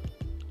जाएगा। तुम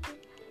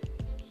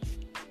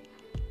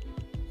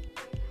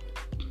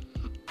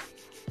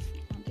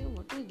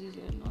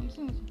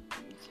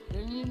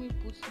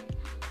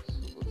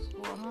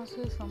वहाँ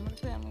से समर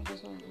पे हमें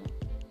कैसा होगा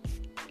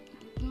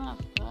इतना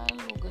साल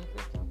वो घर पे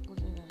सब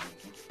पूजा कर रहे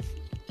थे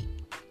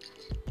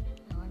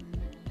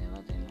देवा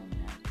देना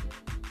में आके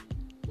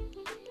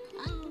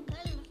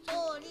अंकल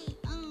स्टोरी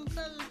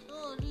अंकल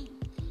स्टोरी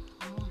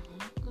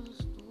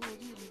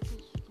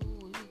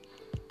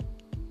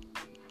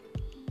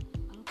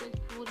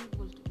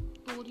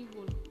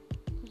बोलो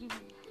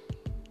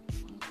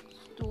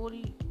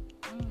story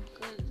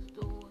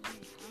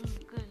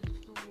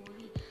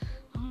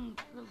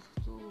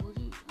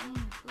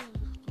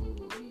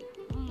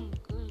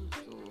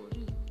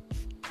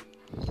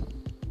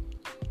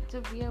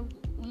we have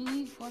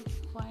only got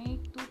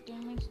 5 to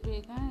 10 minutes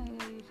break है,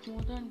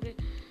 स्मूथ एंड ब्रेक।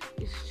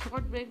 इस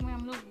शॉर्ट ब्रेक में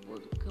हम लोग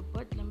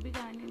बहुत लंबी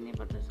कहानी नहीं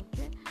बता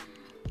सकते।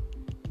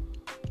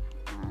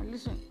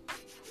 Listen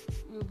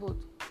you both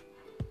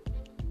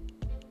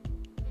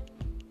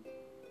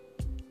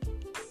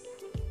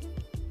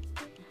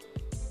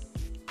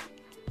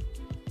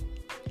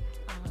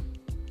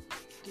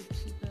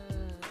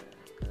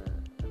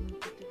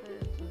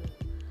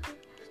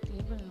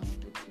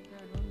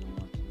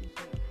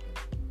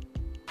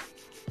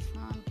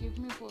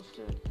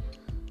posted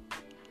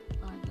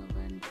by the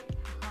wind।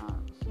 हाँ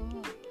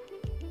सुनो,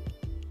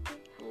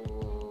 तो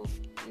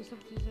ये सब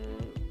चीज़ें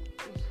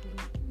उस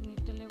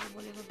निकलने को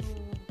बोलेगा तो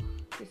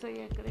ऐसा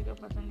ये करेगा,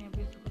 पता नहीं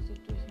अभी इसका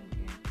सिचुएशन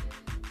क्या है,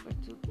 बट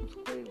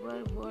उसको एक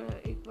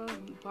बार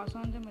pass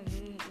on them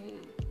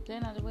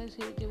then otherwise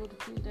they would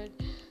feel that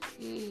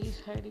he is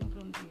hiding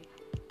from them,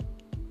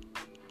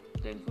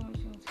 the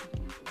information is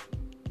hidden from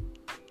them।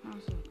 हाँ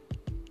sir,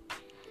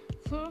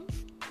 so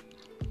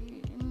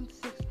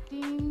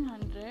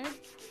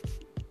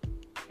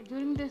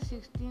during the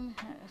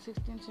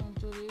 16th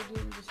century,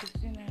 during the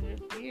 1600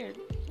 period,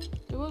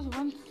 there was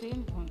one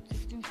saint born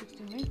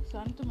 1660 में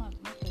संत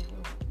महात्मा पैदा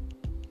हुआ।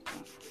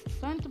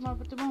 संत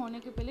महात्मा होने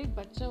के पहले एक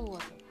बच्चा हुआ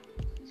था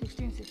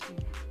 1660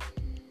 में।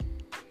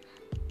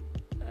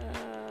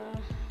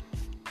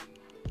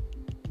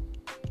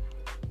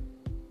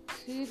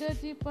 श्रीधर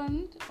जी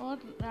पंत और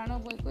राणा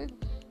बाई को एक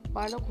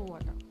बालक हुआ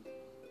था,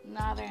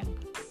 नारायण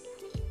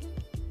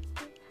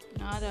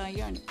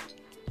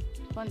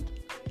पंत।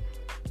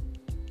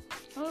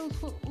 और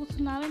उसको उस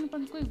नारायण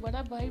पंत को एक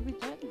बड़ा भाई भी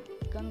था,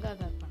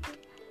 गंगाधर पंत।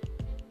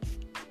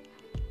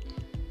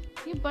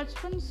 ये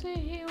बचपन से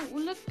ही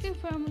उन लोग के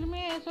फैमिली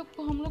में ऐसा,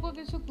 हम लोग को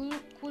किसी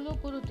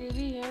कुल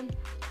देवी है,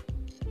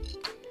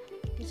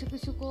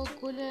 किसी को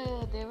कुल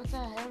देवता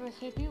है,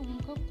 वैसे भी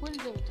उनका कुल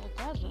देवता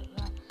था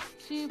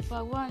श्री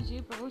भगवान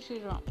जी प्रभु श्री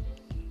राम,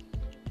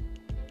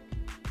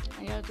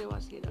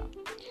 अयोध्यावासी राम।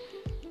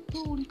 तो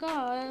उनका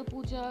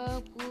पूजा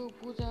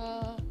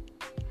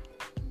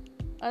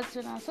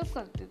अर्चना सब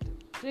करते थे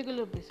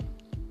रेगुलर बेसिस।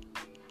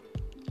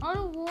 और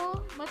वो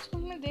बचपन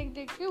में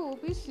देख के वो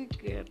भी सीख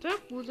गया था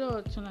पूजा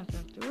अर्चना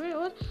करते हुए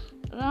और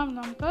राम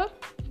नाम का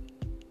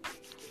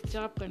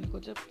जाप करने को।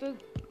 जब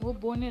तक वो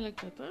बोलने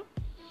लगता था,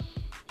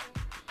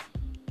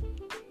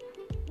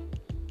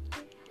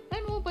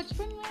 वो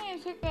बचपन में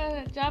ऐसे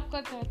जाप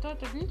करता था,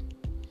 तभी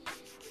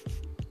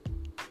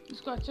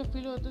उसको अच्छा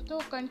फील होता तो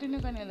वो कंटिन्यू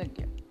करने लग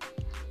गया।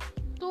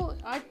 तो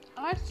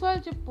 8 साल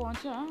जब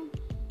पहुंचा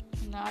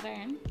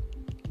नारायण,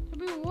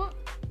 तभी वो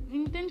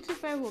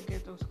इंटेंसिफाई हो गया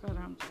था उसका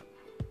राम जाप।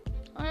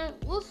 और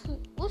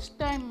उस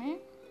टाइम में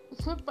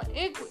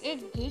एक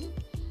दिन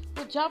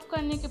वो जाप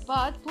करने के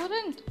बाद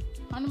तुरंत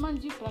हनुमान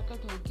जी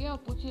प्रकट हो गया और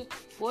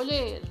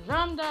बोले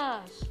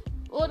रामदास,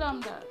 ओ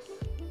रामदास।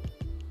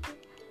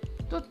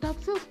 तो तब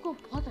से उसको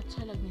बहुत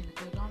अच्छा लगने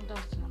लगा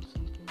रामदास नाम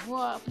सुन के। वो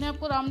अपने आप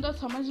को रामदास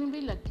समझने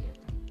भी लग गया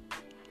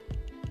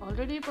था।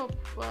 ऑलरेडी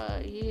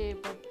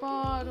पप्पा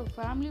और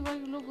फैमिली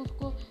वाले लोग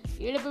उसको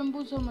एड़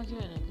बम्बू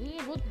समझने लगे, ये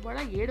बहुत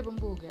बड़ा एड़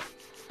बम्बू हो गया।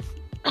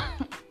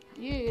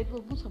 ये एड़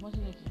बम्बू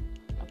समझने लगे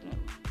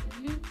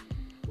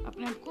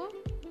अपने आप को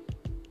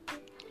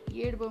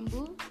एड़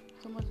बम्बू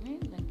समझने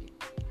लगे।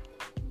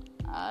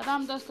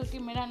 रामदास करके,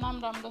 मेरा नाम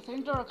Ramdas,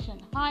 introduction,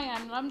 hi I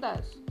am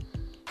Ramdas,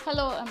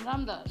 hello I am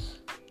Ramdas.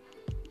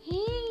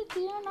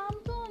 तेरा नाम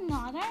तो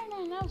नारायण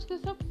है ना, उसके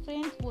सब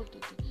फ्रेंड्स बोलते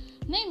थे।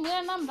 नहीं,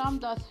 मेरा नाम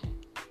रामदास है।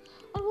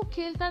 और वो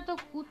खेलता था,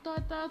 कूदता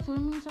था,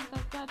 स्विमिंग सब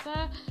करता था,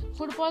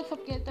 फुटबॉल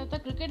सब खेलता था,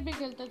 क्रिकेट भी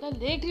खेलता था,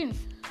 लेकिन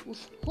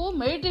उसको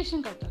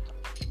मेडिटेशन करता था,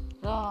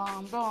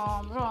 राम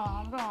राम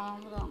राम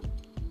राम राम।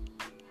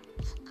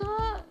 उसका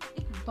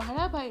एक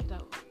बड़ा भाई था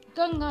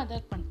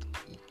गंगाधर पंत।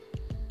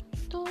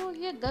 तो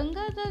ये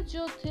गंगाधर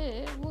जो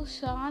थे वो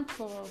शांत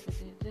स्वभाव के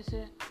थे। जैसे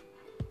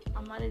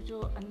हमारे जो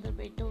अंदर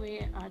बैठे हुए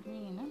आदमी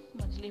है ना,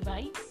 मछली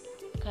भाई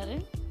करण,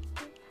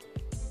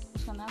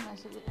 उसका नाम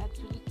ऐसे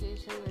एक्चुअली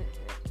केशव है,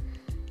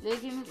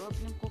 लेकिन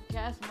अपने को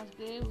क्या समझ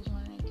के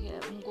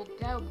उनको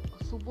क्या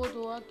सुबोध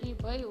हुआ कि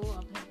भाई वो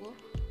अपने को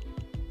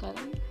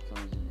करण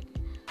समझने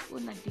लगे। वो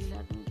नटीला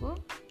आदमी को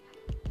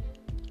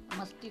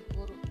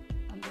मस्तीखोर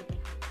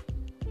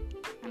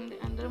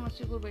अंदर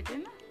मस्तीखोर बैठे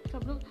ना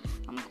सब लोग,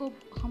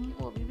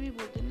 हमको अभी भी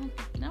बोलते ना,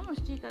 कितना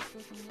मस्ती करते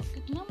हो तुम लोग,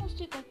 कितना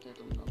मस्ती करते हो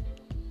तुम लोग।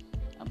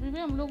 अभी भी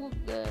हम लोग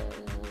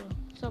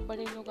सब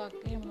बड़े लोग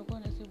आके हम लोग को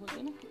ऐसे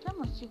बोलते ना, कितना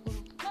मस्ती करो,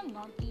 कितना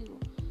नॉटी हो।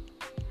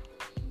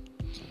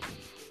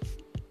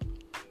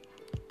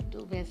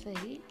 तो वैसे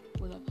ही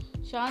बोला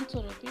शांत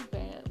स्वरूप।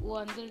 वो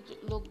अंदर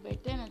लोग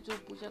बैठे ना जो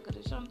पूजा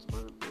करे, शांत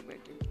स्वरूप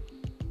बैठे,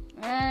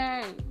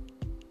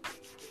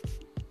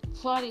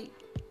 sorry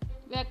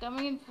we are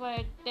coming in for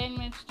 10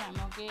 minutes time,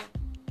 okay,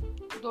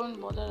 don't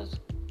bother us.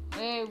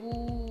 वो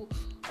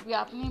अभी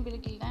आपने भी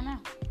लिखा है ना,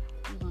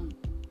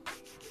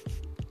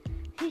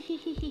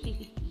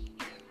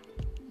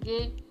 ये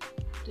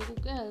देखो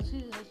क्या हंसी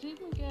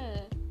में क्या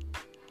है।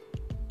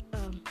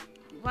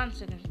 1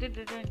 second.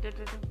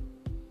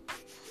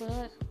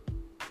 Sir,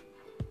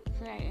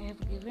 I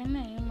have given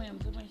him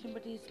information,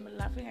 but he's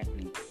laughing at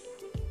me.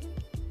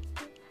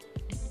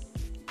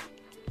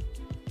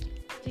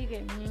 ठीक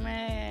है,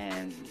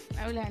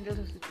 I will handle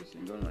the situation,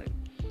 don't worry.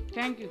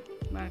 Thank you,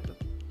 Marco.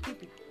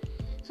 Keep it.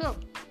 So,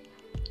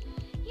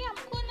 ये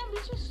आपको ना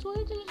बीच में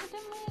सोई चली जाता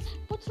है,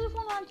 मैं कुछ सिर्फ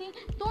फोन आती है,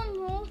 don't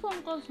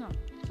phone calls now.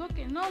 It's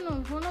okay, no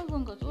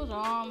phone calls. वो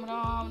राम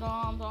राम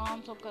राम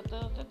राम सब करता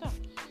रहता था।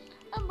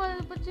 अब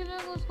बच्चे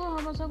लोग उसको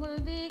हमेशा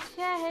बोलते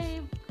क्या है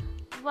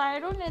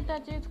वायरल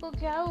नेताजी, इसको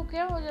क्या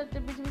हो जाते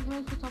बीच में,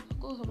 उसको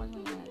सबको समझ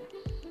में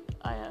नहीं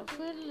आया।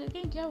 फिर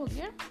लेकिन क्या हो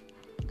गया,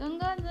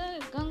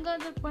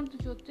 गंगाधर पंत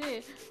जो थे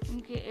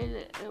उनके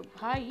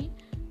भाई,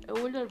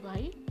 ओल्डर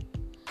भाई,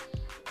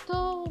 तो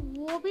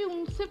वो भी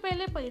उनसे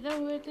पहले पैदा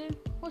हुए थे।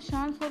 वो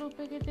शांत स्वरूप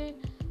के थे,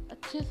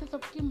 अच्छे से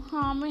सबकी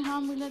हाँ में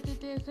हाँ मिलाते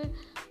थे। ऐसे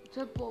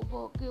जब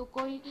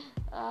कोई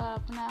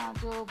अपना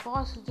जो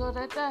बॉस जो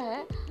रहता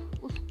है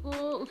उसको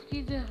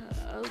उसकी जो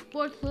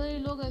ऊपर से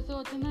लोग ऐसे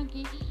होते ना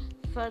कि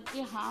सर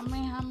के हाँ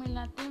में हाँ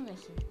मिलाते हैं,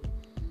 वैसे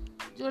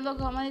जो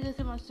लोग हमारे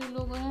जैसे मस्ती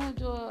लोग हैं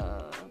जो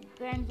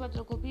ग्रैंड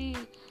फादर को भी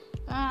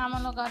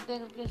हम लोग आते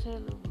करके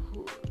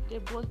से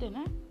बोलते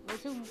ना,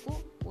 वैसे उनको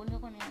बोलने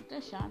को नहीं आता।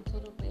 शांत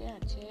स्वरूप है,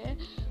 अच्छे है,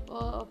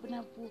 और अपना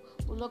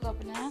वो लोग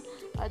अपना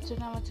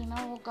अर्चना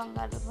वो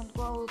गंगाधर पंत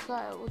को उसका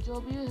जो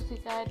भी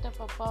सिखाया था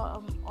पापा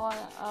और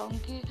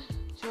उनकी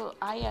जो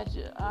आई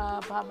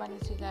बाबा ने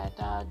सिखाया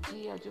था,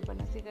 जी अजूबा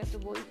ने सिखाया, तो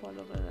वो ही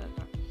फॉलो कर रहा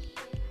था।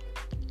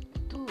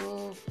 तो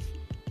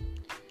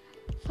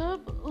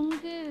सब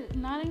उनके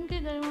नारायण के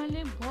घर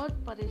वाले बहुत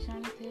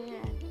परेशान थे,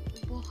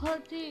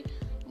 बहुत ही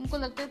उनको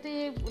लगता था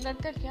ये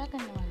लड़का क्या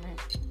करने वाला है,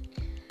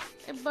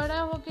 ये बड़ा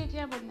होके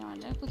क्या बनने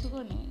वाला है, कुछ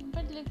को नहीं,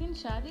 बट लेकिन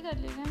शादी कर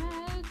लेगा ना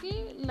है कि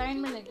लाइन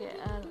में लगे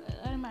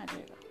अरे आ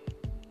जाएगा,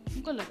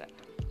 उनको लगा था।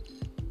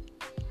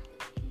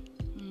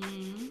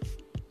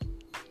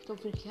 तो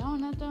फिर क्या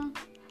होना था,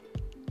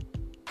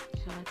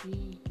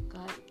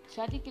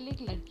 शादी के लिए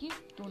एक लड़की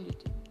ढूंढी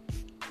थी,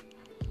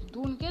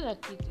 ढूंढ के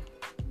रखी थी,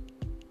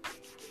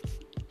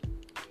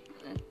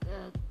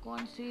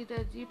 कौन सी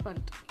जी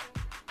पंत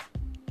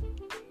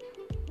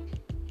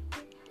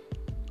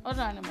और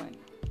रानी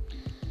मोहिनी।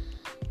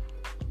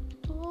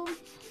 तो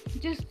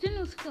जिस दिन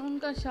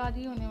उनका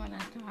शादी होने वाला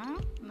था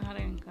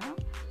नारायण का,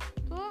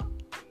 तो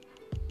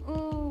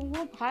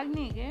वो भाग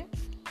नहीं गए।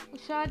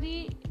 शादी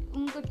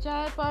उनका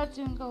 4-5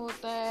 दिन का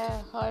होता है,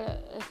 हर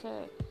ऐसे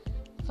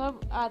सब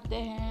आते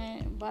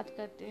हैं, बात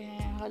करते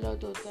हैं,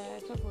 हलद होता है,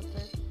 सब होता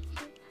है,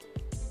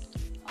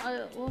 और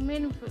वो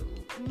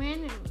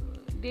मेन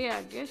डे आ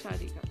गया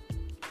शादी का।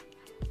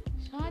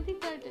 शादी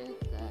का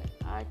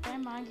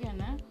टाइम आ गया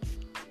ना,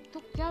 तो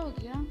क्या हो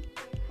गया,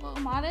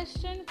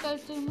 महाराष्ट्रियन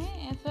कल्चर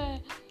में ऐसा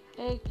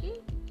है कि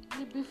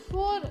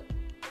before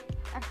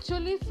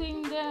actually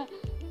seeing the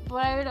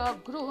bride और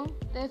ग्रूम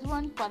देयर इज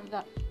वन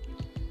पर्दा।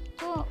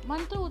 तो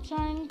मंत्र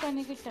उच्चारण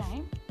करने के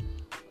टाइम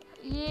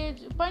ये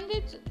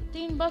पंडित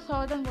 3 बार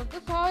सावधान बोलते,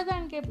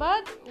 सावधान के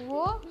बाद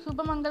वो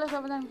शुभ मंगल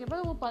सावधान के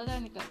बाद वो पर्दा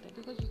निकलता है,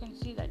 because you can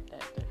see that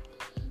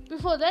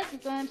before that you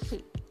can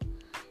see.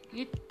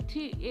 ये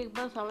थी एक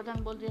बार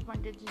सावधान बोल दिया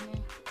पंडित जी ने।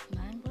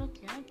 नारायण बोला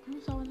क्या क्यों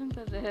सावधान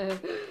कर रहे हैं,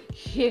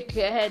 ये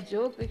क्या है,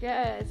 जोक क्या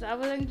है,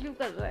 सावधान क्यों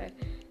कर रहा है,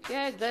 क्या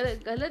है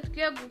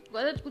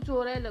गलत कुछ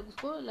हो रहा है,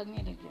 उसको लगने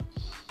लग गया।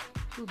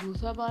 तो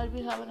दूसरा बार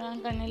भी सावधान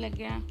करने लग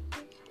गया।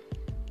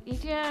 ये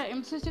क्या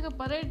एमसीसी का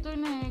परेड तो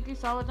नहीं है कि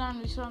सावधान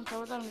विश्राम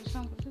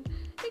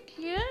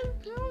क्या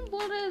क्यों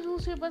बोल रहे हैं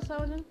दूसरे बार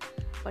सावधान।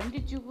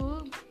 पंडित जी को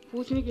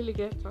पूछने के लिए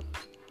गया था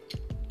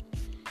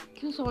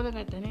क्यों सावधान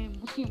करते नहीं।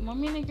 उसकी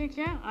मम्मी ने क्या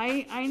किया,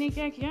 आई ने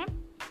क्या किया,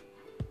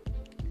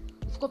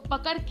 उसको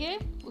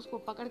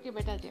पकड़ के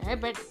बैठा दिया है,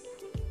 बैठ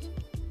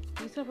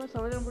तीसरा बार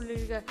सावधान बोलने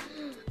लगा।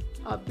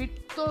 अभी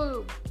तो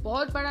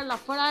बहुत बड़ा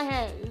लफड़ा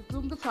है,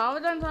 तुम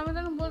सावधान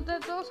बोलते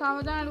तो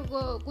सावधान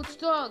कुछ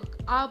तो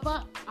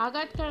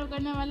आघात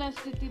करने वाला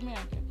स्थिति में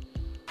आ गया।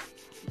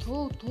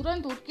 तो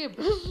तुरंत उठ के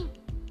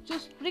जो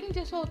स्प्रिंग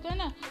जैसा होता है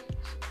ना,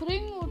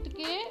 स्प्रिंग उठ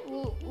के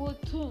वो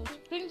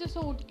स्प्रिंग जैसा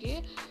उठ के,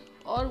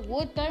 और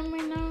वो टाइम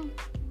में ना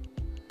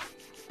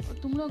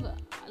तुम लोग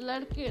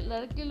लड़के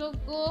लोग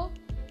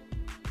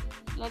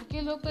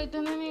को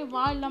इतना नहीं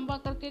बाल लंबा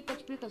करके कुछ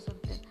भी कर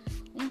सकते हैं।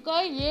 उनका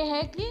ये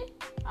है कि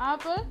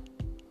आप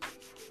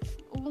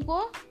उनको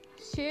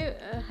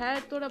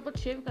हेयर थोड़ा बहुत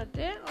शेव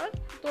करते हैं और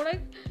थोड़ा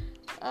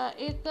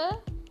एक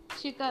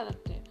शिका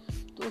रखते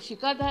हैं। तो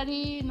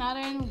शिकाधारी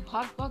नारायण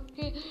भाग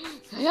के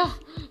गया,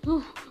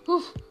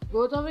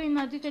 गोदावरी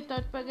नदी के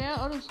तट पर गया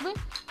और उसमें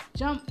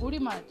उड़ी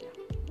मार दिया,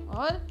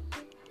 और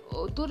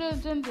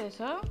दुर्योधन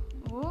जैसा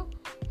वो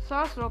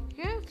सांस रोक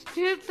के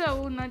स्थिर था,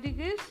 वो नदी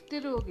के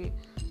स्थिर हो गई।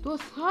 तो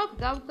सब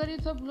गाँवकरी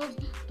सब लोग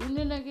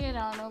ढूंढने लगे,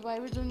 राणा भाई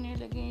भी ढूंढने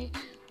लगे,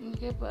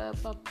 उनके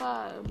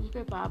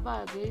उनके बाबा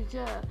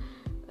बेजा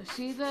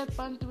श्रीधर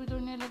पंत भी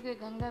ढूंढने लगे,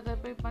 गंगाधर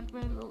पे पंत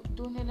में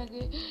ढूंढने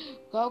लगे,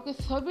 गांव के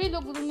सभी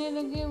लोग ढूंढने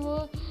लगे, वो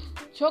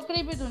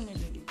छोकरी भी ढूंढने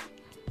लगी।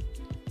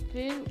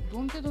 फिर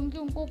ढूंढते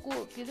उनको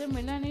किधर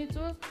मिला नहीं,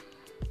 तो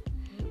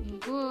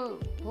उनको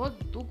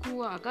बहुत दुख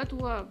हुआ, आघात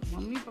हुआ,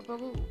 मम्मी पापा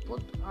को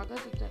बहुत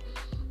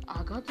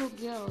आघात हो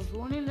गया,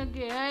 रोने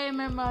लगे, आए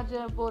मैं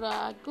माझा पोरा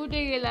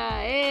टूटे गेला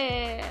ए।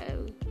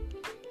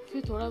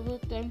 फिर थोड़ा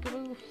बहुत टाइम के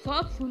बाद वो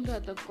सब सुन रहा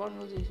था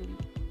कॉन्वर्सेशन,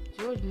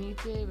 जो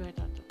नीचे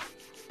बैठा था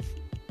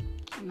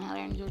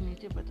नारायण, जो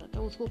नीचे बैठा था,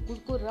 उसको खुद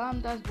को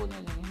रामदास बोलने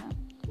लगे ना।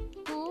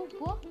 तो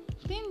वो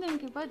 3 दिन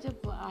के बाद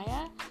जब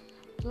आया,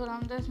 तो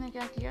रामदास ने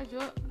क्या किया,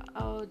 जो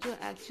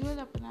एक्चुअल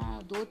अपना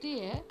धोती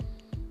है,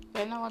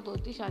 पहना हुआ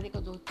धोती, शादी का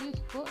धोती,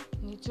 उसको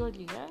निचोड़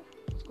लिया,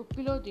 उसको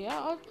पिलो दिया,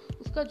 और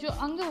उसका जो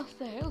अंग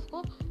वस्त्र है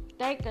उसको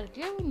टाई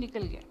करके वो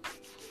निकल गया।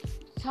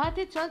 साथ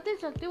ही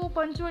चलते वो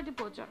पंचवटी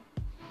पहुंचा,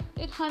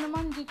 एक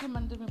हनुमान जी के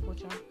मंदिर में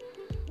पहुंचा।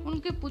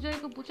 उनके पुजारी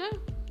को पूछा,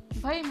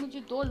 भाई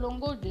मुझे 2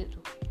 लंगोट दे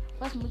दो,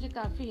 बस मुझे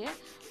काफ़ी है।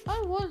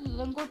 और वो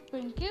लंगोट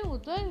पहन के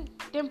उधर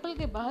टेम्पल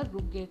के बाहर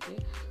रुक गए थे,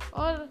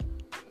 और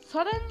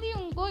सडनली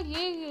उनको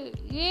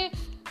ये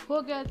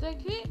हो गया था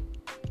कि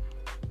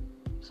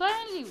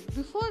सडनली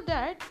बिफोर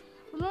दैट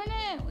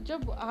उन्होंने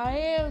जब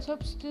आए,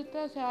 सब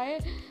स्थिरता से आए,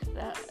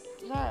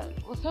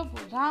 वो सब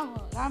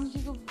राम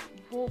जी को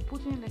वो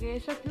पूछने लगे,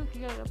 ऐसा क्यों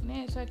किया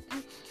आपने, ऐसा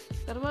क्यों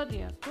करवा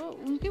दिया। तो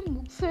उनके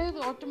मुख से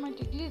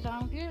ऑटोमेटिकली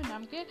राम के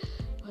नाम के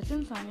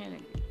भजन आने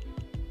लगे।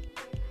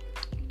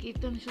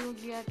 कीर्तन शुरू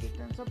किया,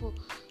 कीर्तन सब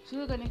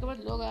शुरू करने के बाद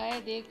लोग आए,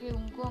 देख के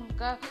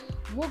उनका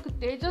मुख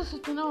तेजस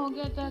इतना हो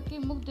गया था कि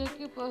मुख देख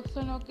के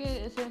प्रसन्न होके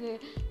ऐसे,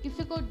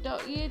 किसी को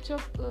ये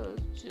सब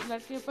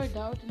लड़के पर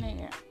डाउट नहीं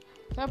है,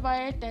 सब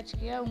आए, टच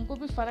किया, उनको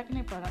भी फर्क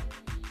नहीं पड़ा।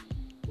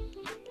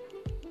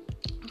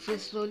 फिर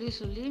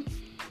स्लोली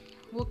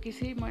वो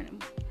किसी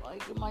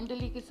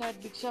मंडली के साथ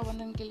भिक्षा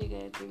बंधन के लिए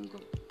गए थे उनको।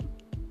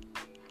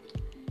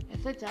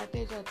 ऐसा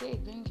जाते जाते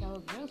एक दिन क्या हो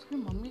गया, उसकी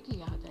मम्मी की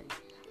याद आई,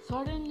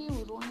 सडनली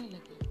वो रोने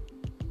लगी।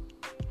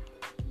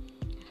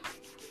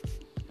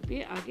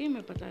 अभी आगे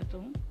मैं बताता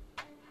हूँ।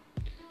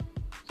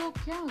 तो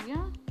क्या हो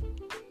गया,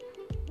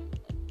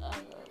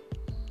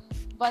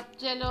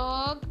 बच्चे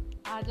लोग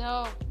आ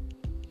जाओ,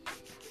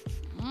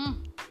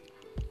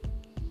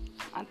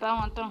 आता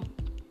हूँ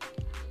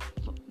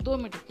 2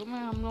 मिनट को मैं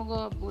हम लोग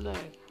बोला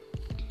है।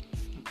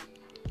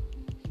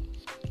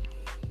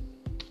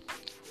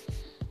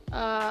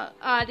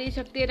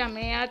 आदिशक्ति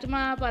रमे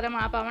आत्मा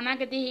परमा पवना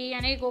गति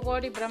अनेको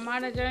कोटि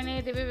ब्रह्मांड जननी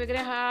दिव्य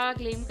विग्रह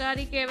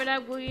क्लींकारी केवल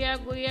गुह्य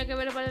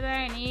केवल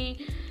पददायिनी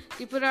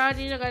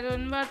त्रिपुरारी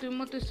जगदम्बा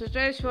त्रिमूर्ति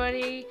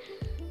सुरेश्वरी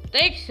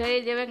तैक्षरी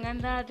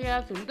देवगंधात्या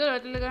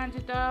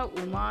सुंदरतुलकांचिता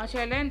उमा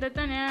शैलेन्द्र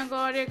तनया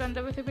गौरी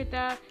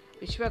गंधविसुपिता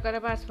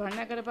विश्वकर्मा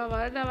स्वर्णकर्मा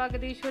वरदा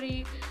वागदीश्वरी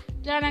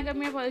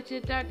ज्ञानगम्य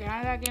परिचिता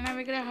ज्ञानरागिण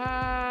विग्रह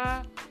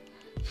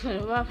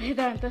सर्वा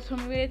वेदांत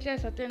संवेद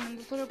सत्यानंद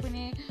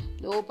स्वरूपिणी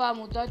लोपा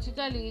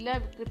मुदाचिता लीला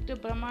विकृत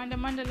ब्रह्मांड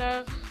मंडल।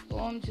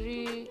 ओम श्री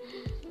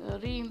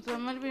ह्रीं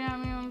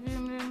समर्पयामि, ओम श्री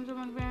ह्रीं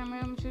समर्पयामि,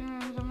 ओम श्री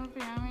ह्रीं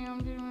समर्पयामि, ओम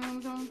श्री ह्रीं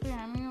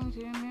समर्पयामि, ओम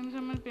श्री ह्रीं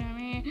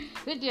समर्पयामि।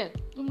 विद्या,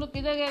 तुम लोग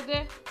किधर गए थे?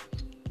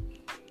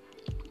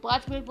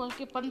 5 मिनट बोल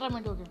के 15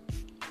 मिनट हो गए।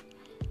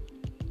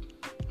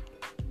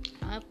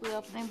 आप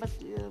अपने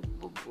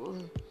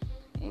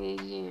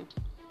ये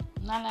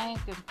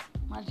नालायक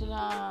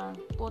माजला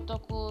पोता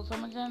को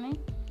समझना नहीं,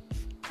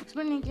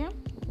 एक्सप्लेन नहीं किया।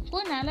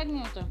 कोई नालायक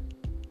नहीं होता,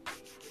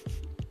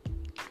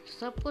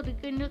 सबको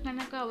रिकमेंड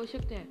करने का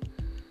आवश्यकता है।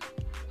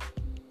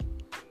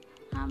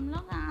 हम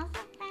लोग आ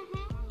सकते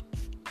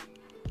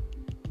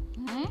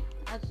हैं?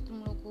 आज तुम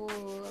लोग को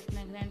अपने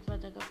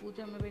ग्रैंडफादर का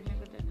पूजा में बैठने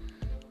का था।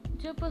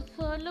 जब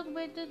सर लोग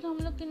बैठते तो हम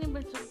लोग क्यों नहीं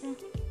बैठ सकते?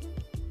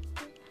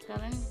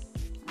 कारण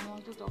I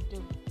want to talk to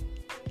you.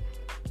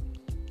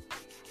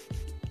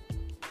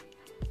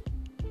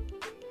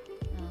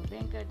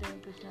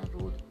 Krishna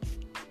road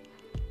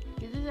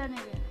किधर जाने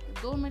का?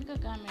 2 मिनट का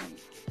काम है।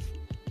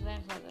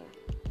 ग्रैंडफादर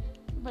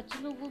बच्चे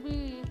लोग को भी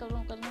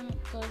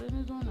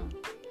करने दो ना।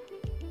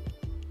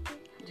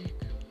 देख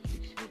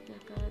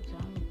का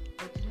जाम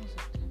बच नहीं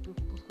सकता, तो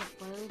उसका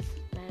पल्स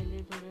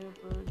डायलेट हो रहा है,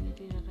 पर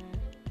नीचे जा रहा है,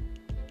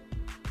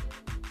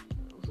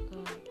 उसका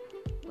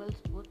पल्स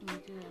बहुत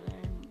नीचे जा रहा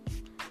है।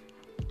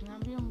 इतना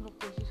भी हम लोग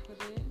कोशिश कर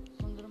रहे हैं,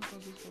 सुंदरम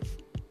कोशिश कर रहे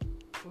हैं।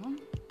 कौन?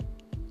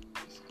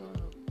 उसका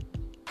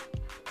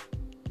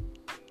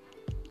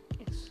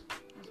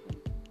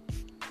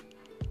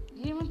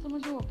ये मत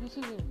समझो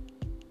अब्यूसिव है।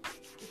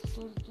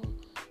 तो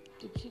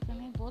दीपिका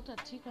ने बहुत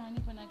अच्छी कहानी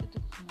बना के तो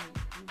सुनाई,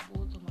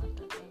 बहुत हमारा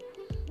था।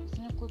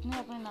 उसने खुद ने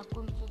अपने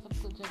नाखून से सब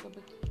कुछ जगह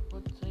पे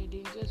बहुत सही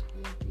डेंजरस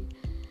हुई थी।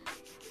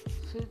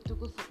 फिर तो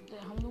कुछ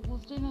हम लोग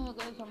उस दिन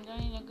अगर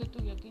समझाने लगे तो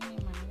यकीन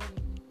नहीं मानेगा।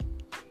 लेकिन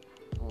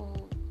वो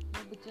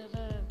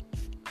बेचारा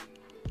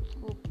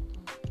उसको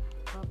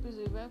वापस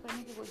रिवाइव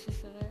करने की कोशिश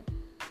कर रहा है।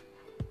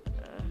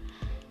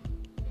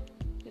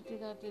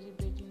 दीपिका तेरी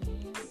बेटी नहीं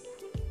है,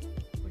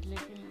 बट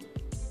लेकिन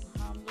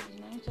हम लोग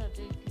नहीं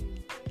चाहते कि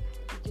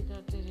दीपिका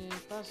तेरे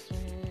पास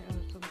रहे और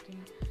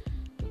समथिंग,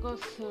 बिकॉज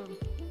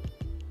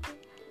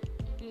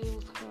ये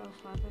उसका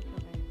फादर का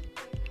राइट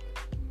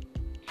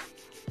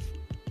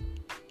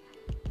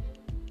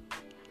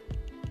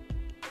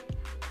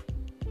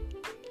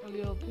है।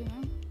 ये ओके ना?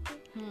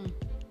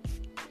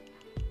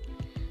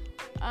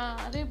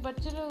 अरे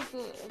बच्चे लोग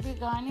अभी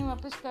कहानी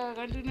वापस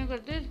कंटिन्यू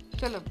करते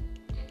चलो।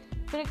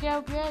 फिर क्या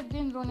हो गया, एक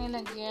दिन रोने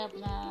लग गया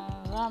अपना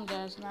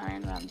रामदास,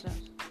 नारायण रामदास।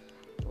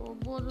 वो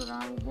बोल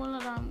राम,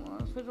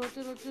 फिर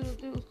रोते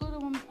उसको तो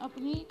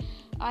अपनी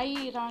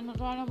आई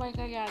रानूबाई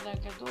का याद आ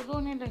गया, तो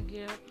रोने लग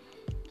गया।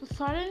 तो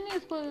सडनली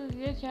उसको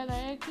ये ख्याल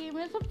आया कि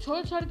मैं सब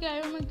छोड़ के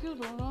आया हूँ, मैं क्यों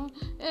रो रहा हूँ?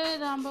 ए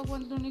राम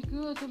भगवान तूने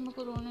क्यों ऐसे मेरे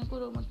को रोने को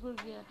मजबूर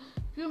किया?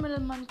 क्यों मेरा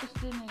मन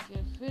कुछ नहीं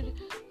किया? फिर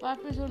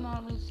वापस वो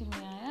नॉर्मल सी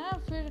में आया,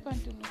 फिर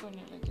कंटिन्यू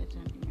करने लग गया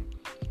जर्नी में।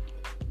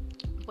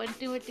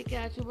 पंचवटी के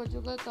आजू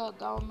बाजू का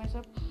गाँव में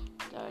सब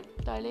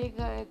तल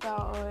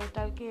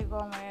के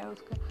गाँव है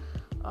उसका,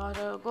 और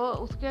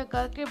उसके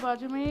घर के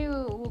बाजू में ही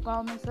वो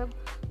गांव में सब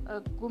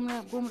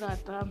घूम रहा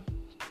था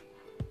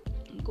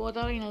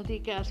गोदावरी नदी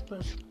के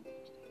आसपास।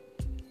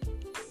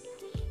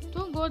 तो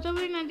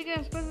गोदावरी नदी के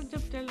आसपास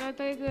जब चल रहा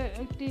था, एक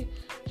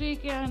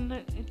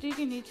ट्री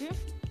के नीचे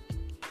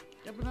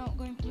अपना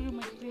कोई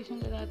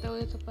मेडिटेशन कर रहा था,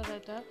 वो सब कर रहा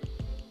था।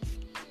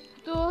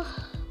 तो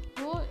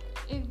वो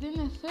एक दिन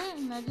ऐसे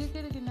नदी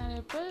के किनारे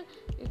पर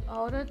एक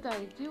औरत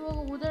आई थी। वो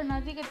उधर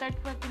नदी के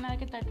किनारे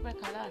के तट पर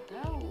खड़ा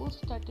था। उस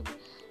तट पे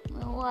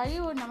वो आई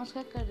और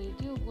नमस्कार कर रही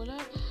थी। वो बोला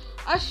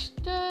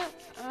अष्ट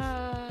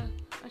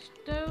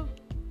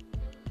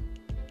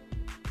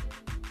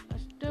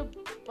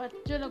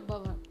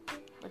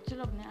बच्चे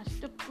लोग ने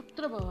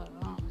अष्टपुत्र भव,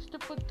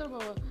 अष्टपुत्र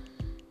भव,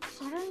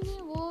 सडनली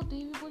वो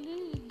देवी बोली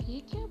ये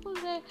क्या बोल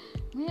रहा है,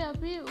 मैं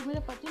अभी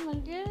मेरा पति मर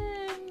गया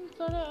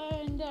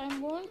and I'm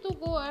going to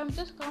go, I'm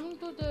just coming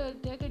to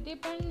take a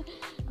dip and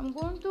I'm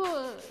going to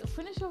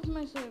finish off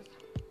myself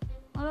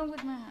along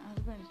with my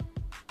husband.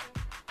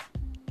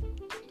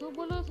 तो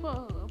बोलो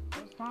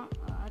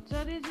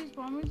आचार्य जी,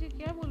 स्वामी जी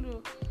क्या बोल रहे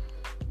हो,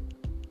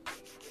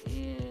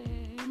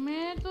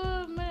 मैं तो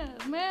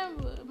मैं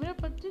मेरा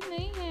पति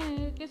नहीं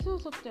है, कैसे हो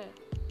सकता है।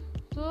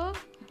 तो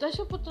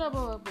दशपुत्र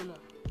बाबा बोला,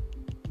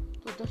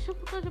 तो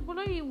दशपुत्र ने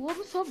बोला ये वो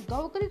भी सब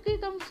गाँव करके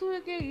कम सुए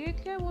के ये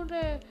क्या बोल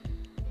रहे हैं।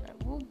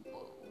 वो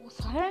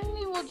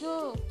सडनली वो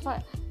जो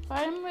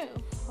फायर में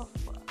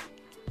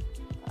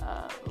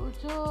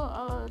जो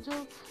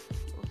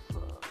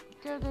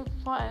क्या जो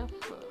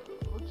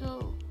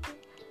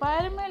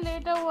फायर में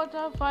लेटा हुआ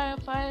था,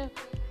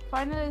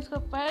 फाइनल इसका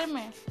पैर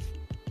में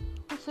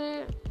उसे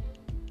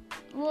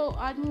वो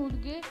आदमी उठ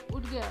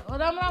गया और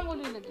राम राम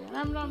बोलने लगे,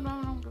 राम राम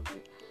राम राम करके।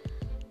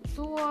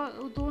 तो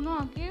वो दोनों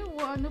आके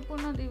वो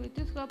अन्नपूर्णा देवी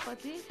थी, उसका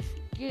पति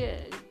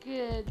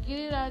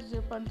गिरिराज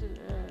पंत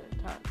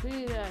था,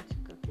 गिरिराज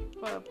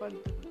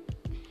पंत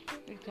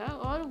था।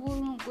 और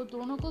वो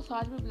दोनों को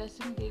साथ में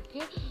ब्लेसिंग दे के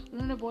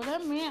उन्होंने बोला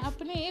मैं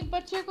अपने एक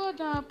बच्चे को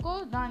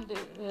आपको दान दे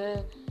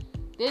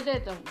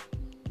देता हूँ।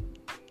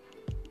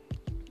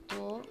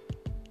 तो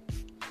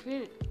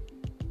फिर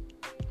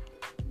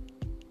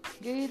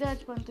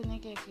गिरिराज पंत ने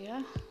क्या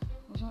किया,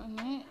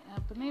 उन्होंने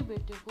अपने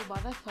बेटे को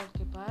 12 साल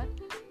के बाद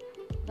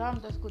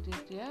रामदास को दे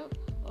दिया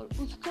और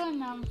उसका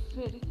नाम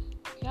फिर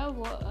क्या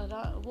वो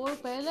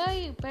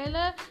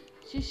पहला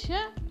शिष्य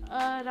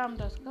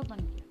रामदास का बन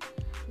गया।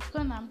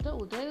 उसका नाम था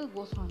उदय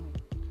गोस्वामी।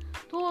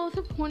 तो वो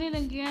सब होने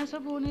लग गया,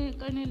 सब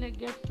करने लग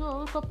गया, तो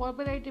उसका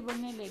पॉपुलैरिटी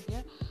बनने लग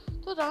गया।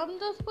 तो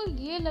रामदास को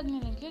ये लगने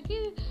लग गया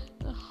कि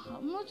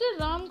मुझे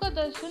राम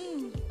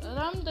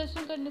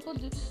दर्शन करने को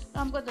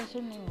राम का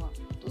दर्शन नहीं हुआ।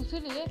 तो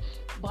इसीलिए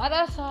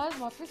 12 साल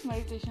वापस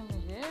मेडिटेशन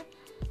में गए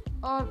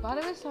और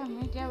 12वें साल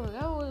में क्या हो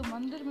गया, वो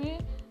मंदिर में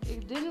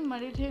एक दिन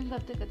मेडिटेशन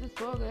करते करते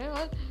सो गए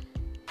और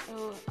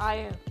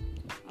आए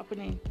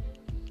अपने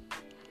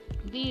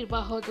वीर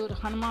बहादुर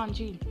हनुमान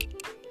जी,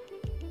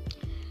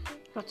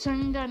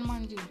 प्रचंड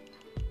हनुमान जी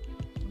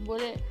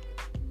बोले,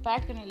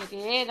 बैठ करने लगे,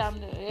 हे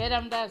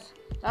रामदास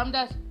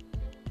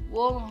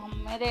वो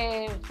मेरे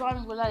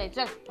स्वामी बुला रहे,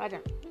 चल आजा।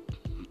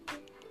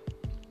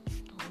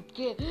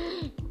 तो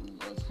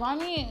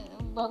स्वामी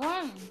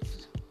भगवान,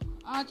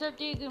 अच्छा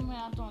ठीक है मैं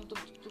आता हूँ। चुप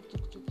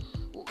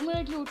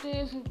मिनट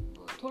उठे,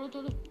 थोड़े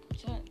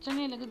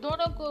चलने लगे,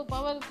 दोनों को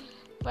पावर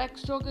बैक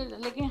स्ट्रोक,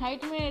 लेकिन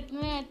हाइट में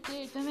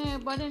इतने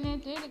बड़े नहीं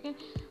थे, लेकिन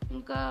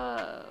उनका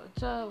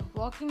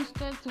वॉकिंग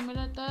स्टाइल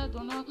सिमिलर था,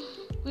 दोनों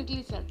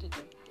क्विकली चलते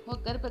थे। वो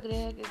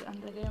गर्भगृह के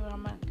अंदर गए,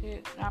 ब्राह्मण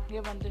के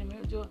आपके मंदिर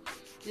में, जो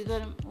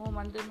जिधर वो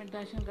मंदिर में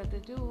दर्शन करते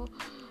थे, वो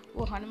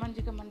हनुमान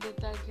जी का मंदिर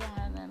था क्या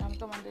राम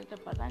का मंदिर था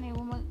पता नहीं।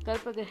 वो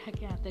गर्भगृह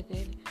के आते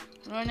गए,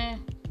 उन्होंने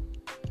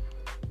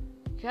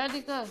क्या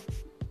देखा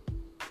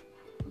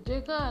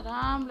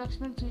राम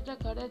लक्ष्मण सीता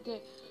खड़े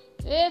थे,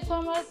 ए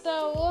समर्था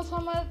ओ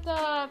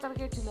समर्था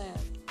करके चिल्लाया।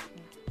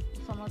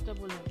 समर्था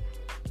बोला,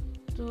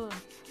 तू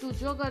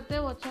जो करते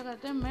वो अच्छा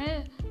करते,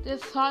 मैं तेरे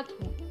साथ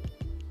हूँ।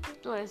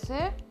 तो ऐसे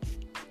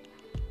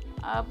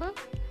अब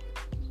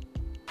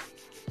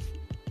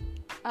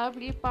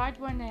ये पार्ट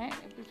 1 है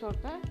एपिसोड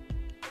का,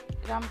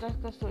 रामदास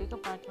का स्टोरी का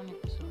पार्ट 1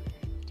 एपिसोड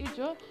है कि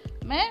जो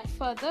मैं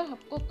फर्दर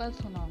आपको कल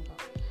सुनाऊंगा।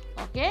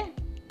 ओके,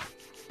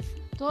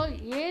 तो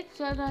ये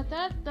चल रहा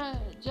था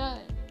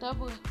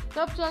तब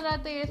चल रहा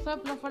था ये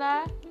सब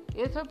लफड़ा,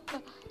 ये सब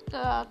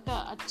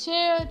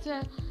अच्छे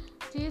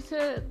चीज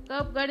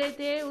कब गड़े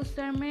थे उस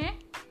टाइम में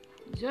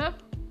जब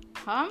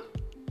हम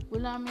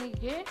गुलामी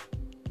के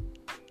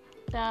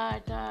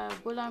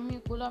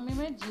गुलामी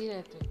में जी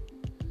रहे थे।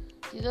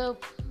 इधर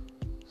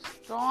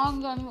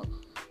स्ट्रॉन्ग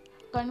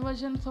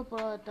कन्वर्जन सब हो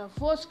रहा था,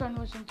 फोर्स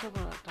कन्वर्जन सब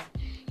हो रहा था,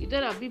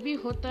 इधर अभी भी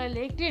होता है,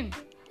 लेकिन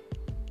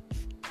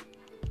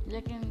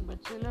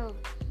बच्चे लोग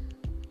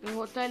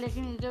होता है,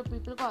 लेकिन इधर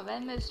पीपल को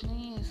अवेयरनेस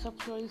नहीं है सब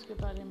स्टोरीज के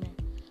बारे में।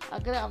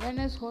 अगर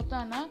अवेयरनेस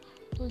होता ना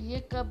तो ये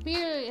कभी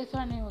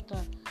ऐसा नहीं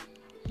होता।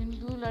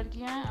 हिंदू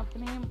लड़कियां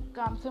अपने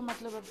काम से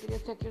मतलब रखती है,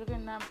 सिक्योरिटी के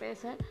नाम पे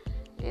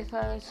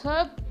ऐसा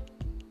सब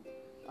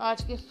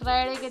आज के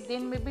फ्राइडे के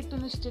दिन में भी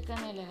तूने स्टिक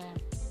करने लगा है।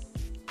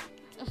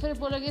 फिर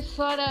बोलोगे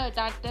सर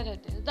डांटते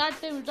रहते,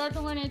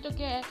 डांटूंगा नहीं तो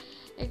क्या है,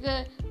 एक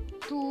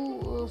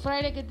तू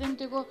फ्राइडे के दिन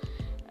तेरे को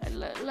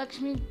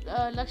लक्ष्मी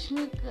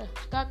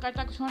का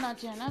कटाक्ष होना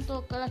चाहिए ना।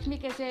 तो लक्ष्मी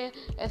कैसे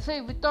ऐसे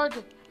विदाउट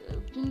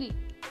हिंदी,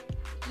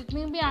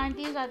 जितनी भी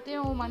आंटीज आते हैं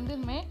वो मंदिर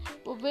में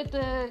वो विद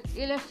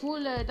ये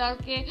फूल डाल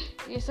के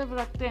ये सब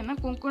रखते हैं ना,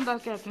 कुमकुम डाल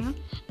के आते हैं ना।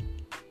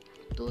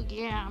 तो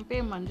ये यहाँ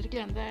पे मंदिर के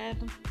अंदर आया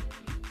तो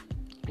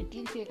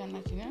एटलीस्ट ये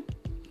करना चाहिए।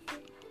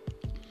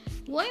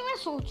 वही मैं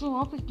सोच रहा हूँ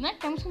आप इतना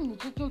टाइम से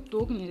मुझे क्यों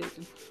टोक नहीं रहे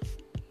थे।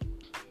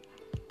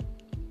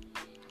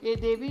 ये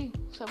देवी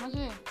समझ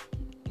रहे,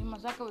 ये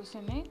मजाक का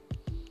विषय नहीं,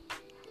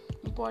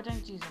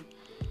 इम्पोर्टेंट चीज़ है।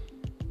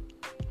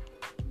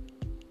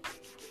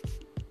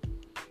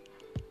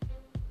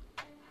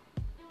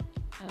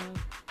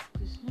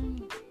 कृष्ण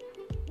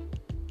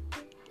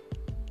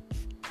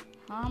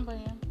हाँ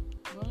भैया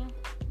बोलो,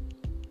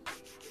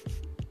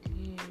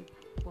 ये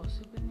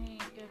पॉसिबल नहीं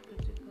है क्या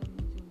किसी का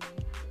मुझे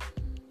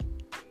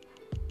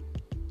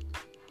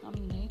हम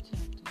नहीं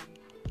चाहते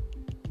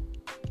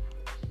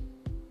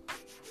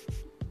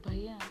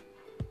भैया,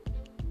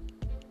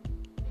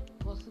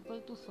 पॉसिबल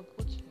तो सब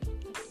कुछ है,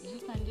 ये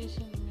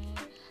कंडीशन में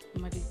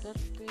मेडिकल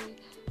पे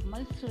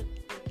मर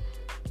सकते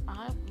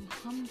आप,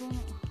 हम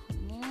दोनों,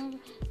 मैं और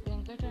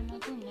वेंकट अन्ना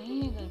तो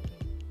नहीं है घर पे,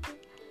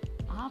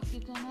 आप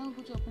कितना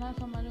कुछ अपना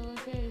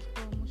समझोगे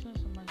इसको मुझे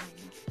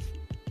समझोगे।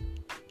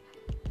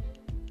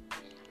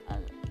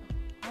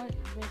 और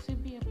वैसे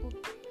भी आपको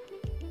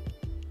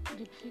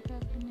दीपिका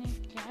ने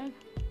क्या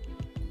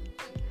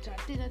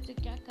जाते जाते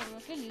क्या करवा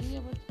के लिए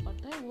बस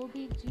पता है, वो भी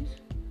एक चीज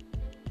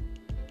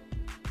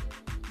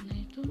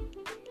नहीं तो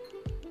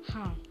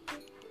हाँ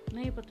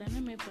नहीं पता है ना,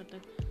 मैं पता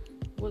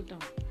बोलता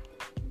हूँ।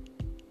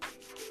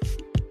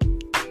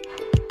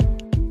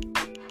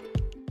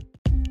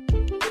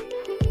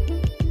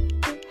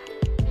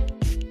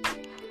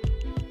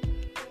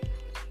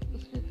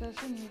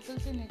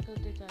 निकलते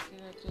निकलते जाते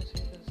रहते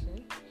उसे घर से,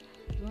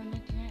 उन्होंने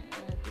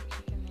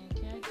दीपिका ने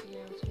क्या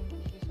किया उसके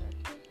मन के साथ,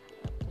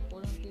 आपको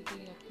बोलूँगी तो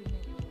यकीन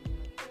नहीं करोगे,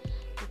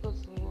 बिकॉज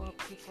वो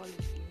आपकी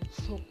कॉलेज की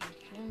सो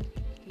फ्रेंड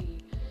थी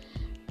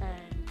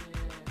एंड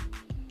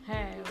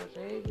है और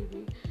रहेगी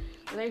भी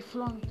लाइफ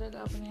लॉन्ग तक।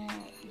 आपने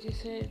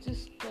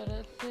जिस तरह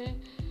से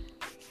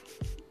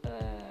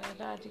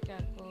राधिका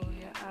को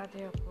या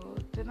आर्या को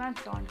इतना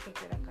टॉन्ट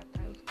करके रखा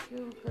था,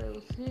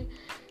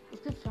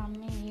 उसके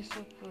सामने ये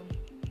सब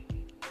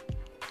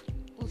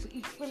उस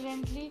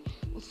इक्वलेंटली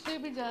उससे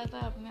भी ज़्यादा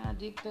आपने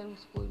अधिकतर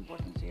उसको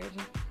इम्पोर्टेंस दिया,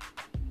 जो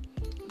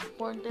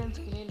इम्पोर्टेंस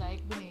के लिए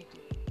लायक भी नहीं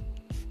थी।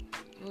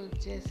 वो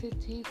जैसे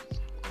थी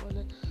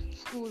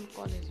स्कूल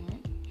कॉलेज में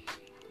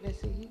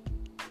वैसे ही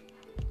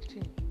थी,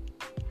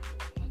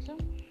 मतलब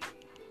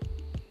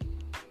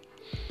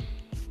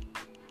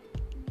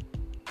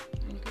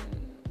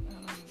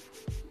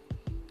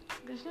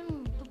कृष्ण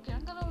तो क्या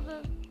करा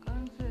उधर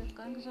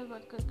करण के साथ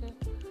बात करके,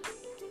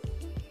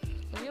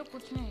 भैया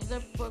कुछ नहीं,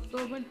 इधर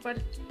 2 मिनट पढ़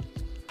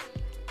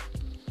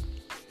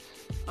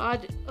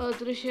आज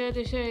अदृश्य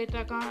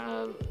दिशयिता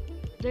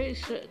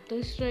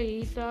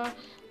दृश्यहिता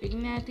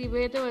विज्ञाति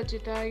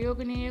वेदवचिता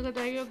योगिनी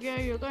योगदा योग्या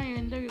योगा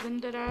यंत्र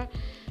युगंतरा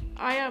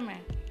आया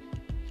मैं।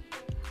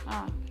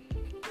 हाँ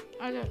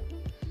आजा,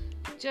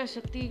 इच्छा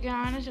शक्ति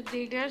ज्ञान शक्ति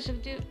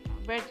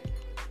बैठ,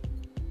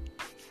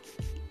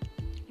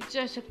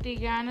 इच्छा शक्ति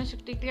ज्ञान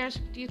शक्ति क्रिया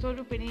शक्ति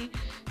स्वरूपिणी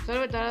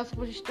सर्वदा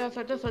स्पुष्टा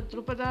सत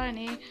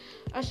सद्रूपदायिनी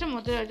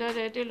अष्टमोत्तरजा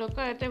जयते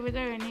लोकायते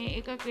विदायिनी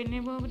एकाकिनी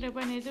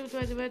भूमिपनित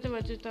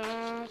वचता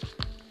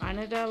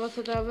आनंदा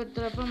वसुदा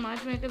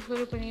वद्रपमात्मेक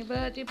स्वरूपिणी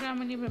भवति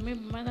ब्राह्मणी ब्रह्मे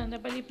ब्रह्मानंद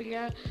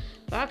बलिप्रिया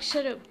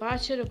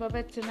भाक्षर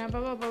भवत्सना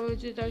भव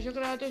भवजिता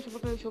शुक्रातो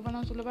शुभकर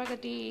शोभना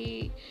सुलभागति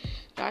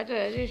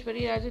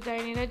राजराजेश्वरी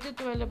राजदायिनी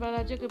रजत वल्लभा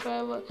राज्य कृपा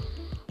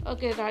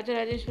ओके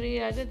राजराजेश्वरी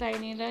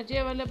राजदायिनी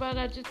राज्य वल्लभा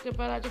राज्य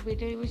कृपा राज्य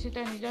पीठे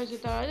विशिता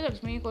निजासिता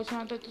लक्ष्मी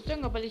कोशांत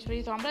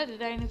तुंगबलेश्वरी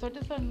साम्राज्यदायिनी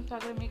सत्यसन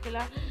सागर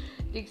मेखला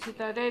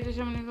दीक्षिता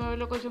दैत्यशमनी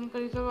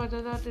लोकशंकरी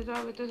सर्वदा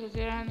तिसावित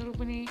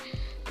सचेरानुरूपिणी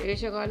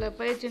देशकाल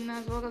परिचिन्ना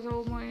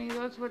स्वकसौमोहिनी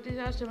सरस्वती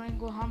शास्त्रमयी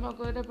गुहांबा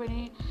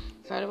कोरपिणी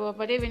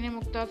सर्वपदे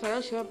विनिमुक्ता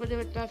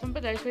सर्वस्वपदिवत्ता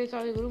संपदाश्वरी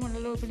सावी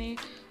गुरुमंडलोपिणी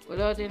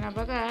कुलोदिना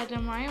भगत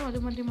माय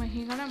मधुमति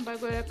मही गणं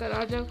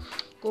भगवराज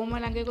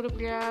कोमलांगे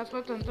गुरुप्रिया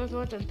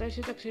स्वतंत्र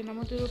श्री दक्षिण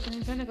नमोति रूपिणी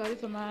सनकारी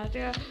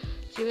समात्या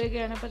शिव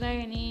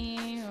ज्ञानपदायिनी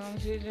ओम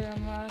श्री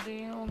रामादि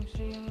ओम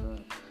श्री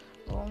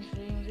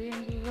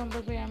ह्रीं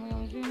समर्पयामि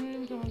ओम श्री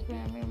ह्रीं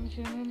समर्पयामि ओम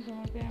श्री ह्रीं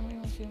समर्पयामि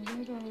ओम श्री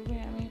ह्रीं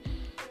समर्पयामि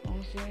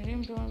ओम श्री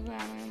ह्रीं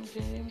समर्पयामि ओम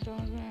श्री ह्रीं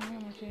समर्पयामि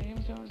ओम श्री ह्रीं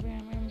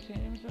समर्पयामि ओम श्री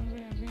ह्रीं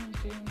समर्पयामि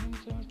ओम श्री ह्रीं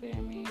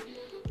समर्पयामि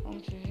ओम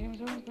श्री ह्रीं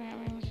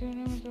समर्पयामि ओम श्री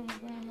ह्रीं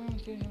समर्पयामि ओम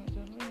श्री ह्रीं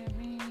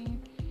समर्पयामि।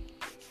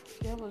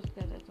 क्या बोलता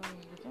है तुम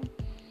बताओ?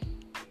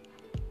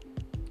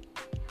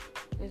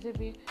 वैसे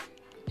भी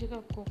ठीक है,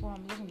 को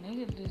हम लोग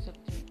नहीं दे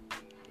सकते,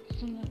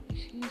 सुंदर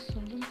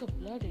का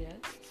ब्लड यार,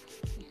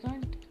 we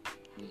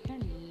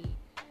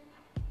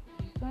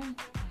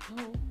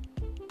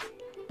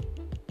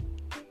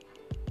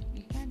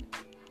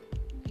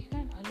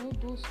can't allow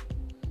those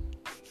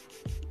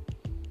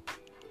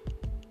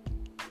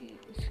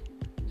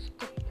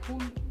इसका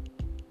खून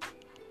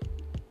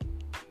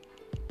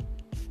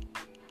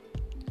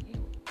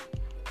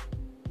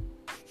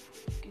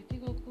किसी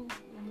को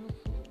हम लोग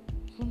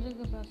सुंदर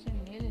के पास से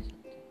नहीं ले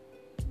सकते,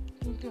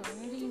 क्योंकि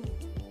ऑलरेडी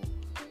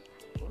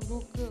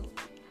लोग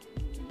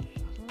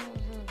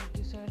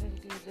decided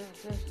कि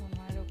just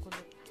हमारे को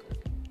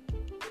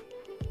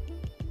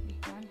we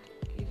can't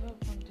give up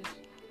on this,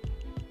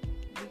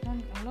 we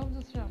can't allow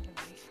this to happen.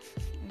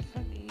 In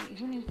fact,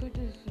 even if it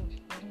is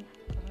current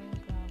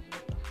blood,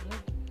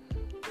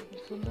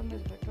 Sundam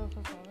is better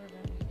for father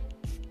than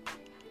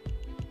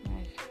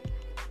Mahesh.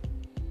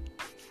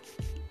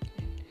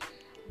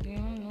 We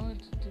all know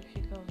it's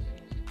Deepika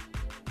face,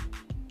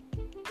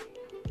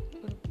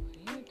 but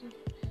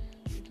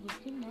it would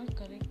be not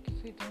correct if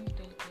we don't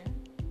tell.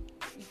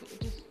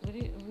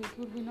 It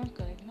would be not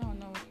correct now on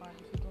our part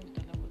if you don't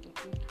tell about the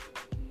truth.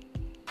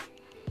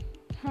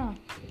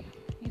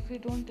 you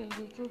don't tell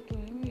the truth to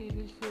him, he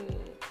will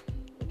feel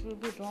it will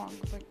be wrong.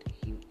 But is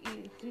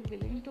he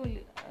willing to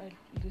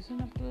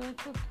listen up to the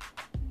truth?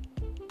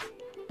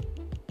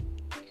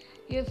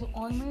 He has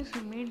always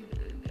made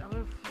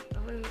our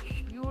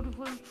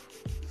beautiful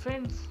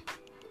friends.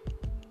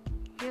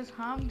 He has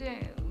harmed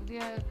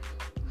their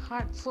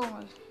heart so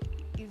much.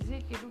 Is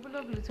he capable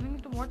of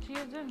listening to what she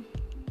has done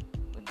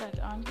with that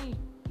auntie?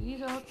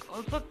 He's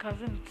also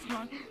cousin. It's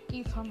not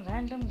he's some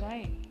random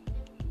guy.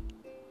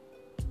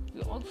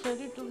 We all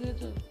studied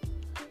together.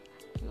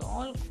 We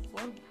all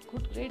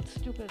good grades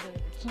together.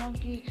 It's not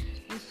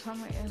he's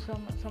some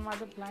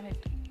other planet.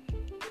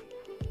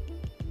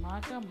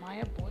 माँ का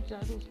माया बहुत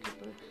ज़्यादा उसके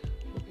ऊपर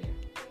हो गया.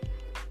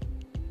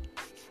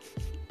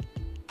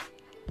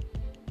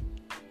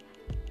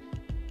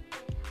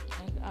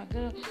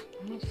 अगर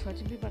हमें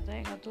सच भी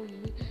बताएगा तो you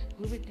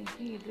will be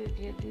thinking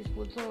these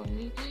fools are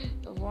only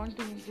want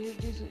to increase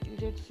these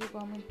idiots to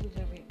come into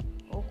the way.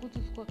 और कुछ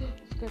उसका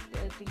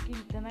थिंकिंग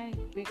इतना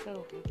बेकार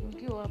हो गया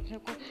क्योंकि वो अपने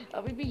को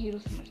अभी भी हीरो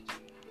समझता है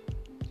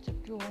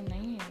जबकि वो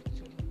नहीं है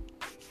एक्चुअली.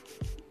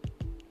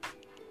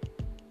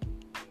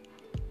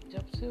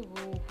 जब से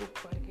वो बुक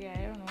पढ़ के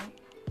आया ना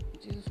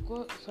जिसको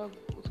सब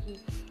उसकी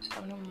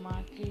अपने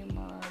माँ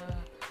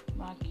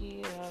की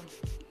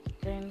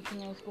फ्रेंड्स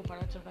ने उसको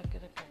बड़ा चढ़ा के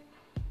रखा है.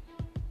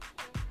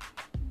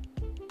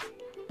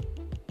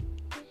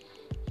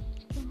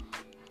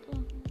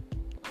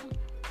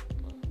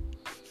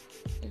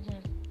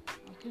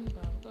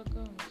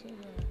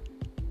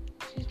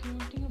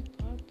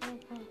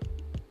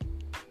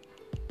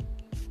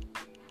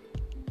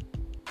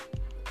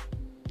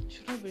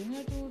 Bring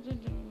her to the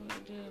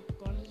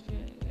college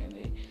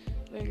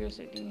where you're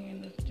sitting in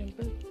the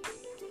temple.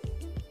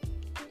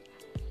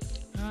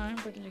 हाँ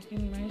बट लेकिन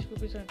महेश को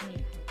भी साथ में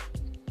लिखा.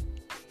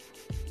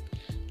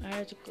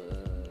 आज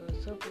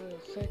सब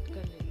सेट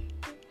कर ले.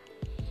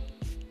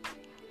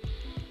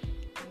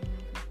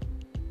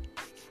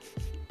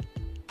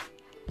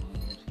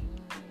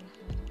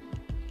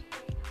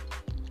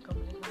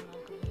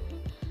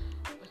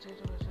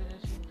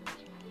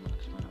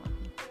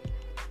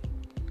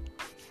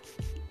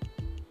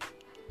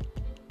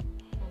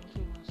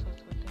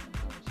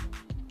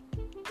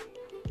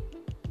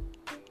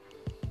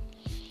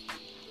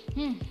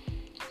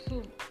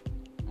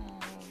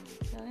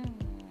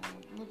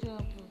 मुझे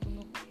आप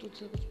दोनों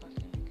तुझसे कुछ बात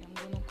करनी है. हम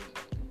दोनों कुछ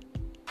बात करें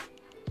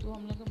तो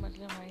हम लोग का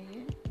मतलब है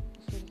ये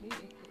फिर भी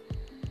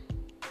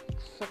एक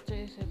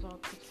सच्चाई से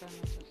वापस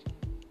करना चाहता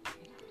हूँ,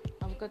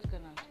 अवगत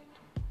करना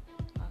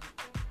चाहता हूँ.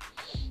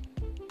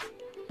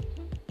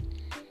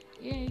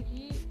 ये है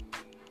कि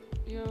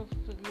your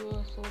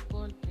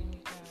so-called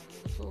प्रेमिका,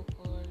 your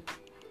so-called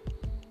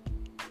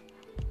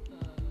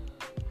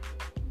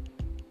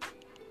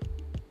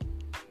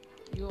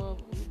you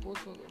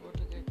both were about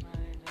to get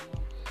married and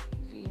now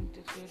we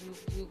interfered,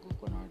 you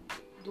could not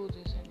do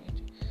this and it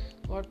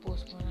got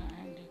postponed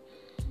and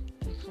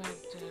in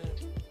fact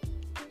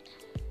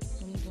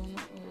तुम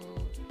दोनों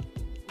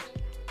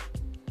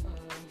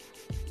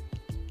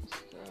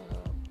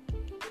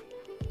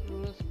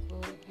रोज को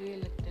ये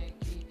लगता है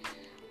कि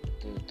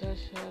तो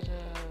दश और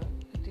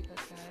कृतिका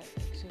का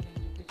एक्सीडेंट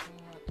जो बीच में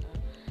हुआ था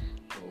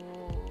वो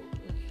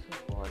it's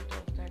fault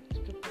of that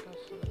stupid of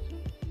सूरज.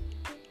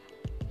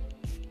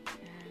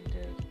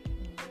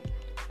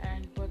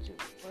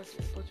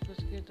 बज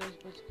के 10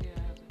 बज के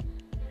आया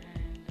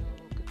एंड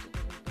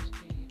कृतिका भी बच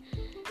गई.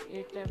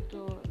 एक टाइम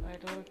तो आई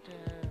थॉट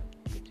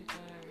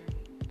कृतिका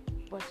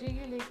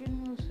बचेगी लेकिन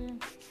उसे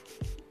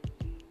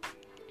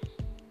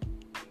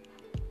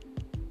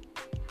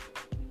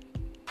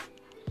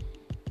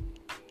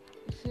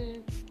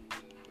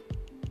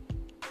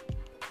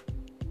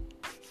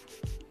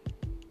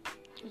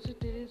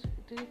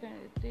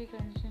तेरी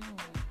कंडीशन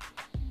हुआ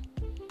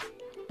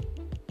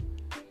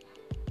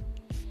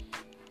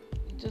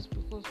जस्ट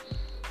बिकॉज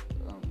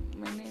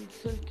मैंने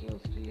इंसल्ट किया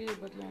उसके लिए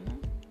बदला ना.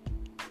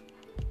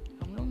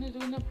 हम लोग ने जो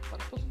है ना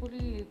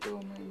पर्पसफुली तो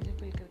मैंने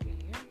पे करके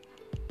लिया.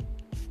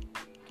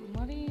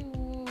 तुम्हारी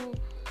वो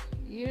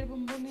ईयर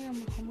बम्बो ने हम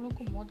लोग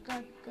को मौत के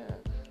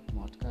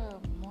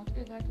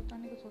घाट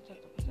उतारने का सोचा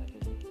था. पता है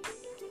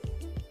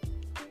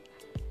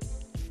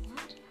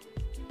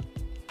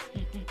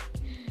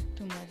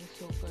तुम्हारी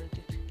सोकर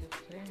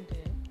फ्रेंड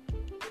है.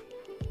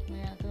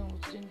 मैं अगर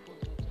उस दिन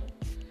बोलता था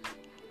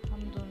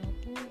हम दोनों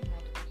को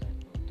मौत के घाट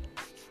पे उतार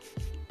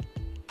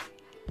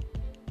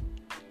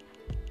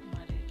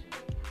हमारे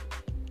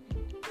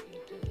लोगों को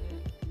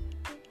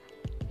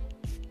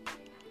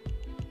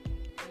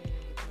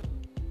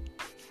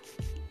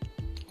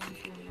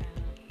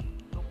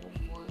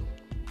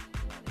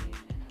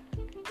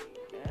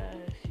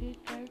she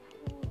tried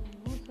to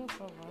use her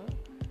power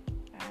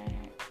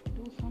and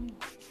do some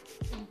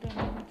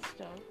internet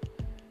stuff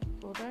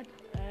so that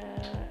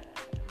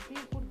we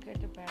could get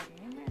a bad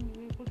name and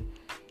we could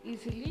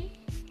easily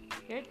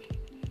get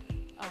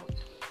out.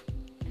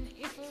 And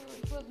if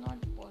it was not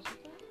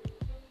possible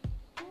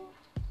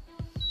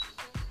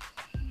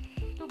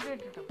to get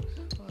it out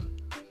for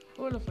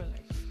all of her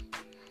life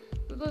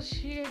because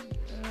she had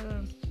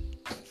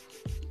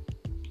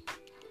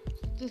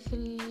this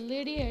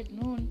lady had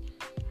known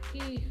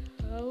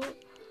how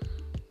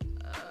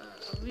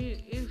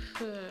if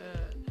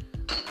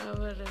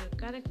our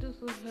characters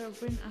would have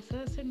been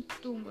assassined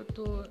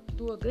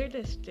to a great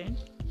extent,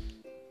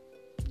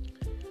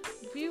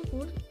 we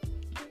would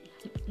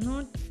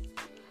not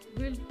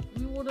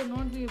we would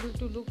not be able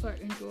to look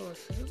into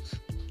ourselves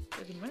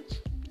very much,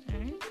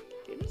 and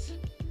hence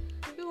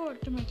we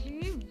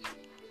ultimately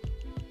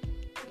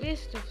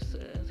waste of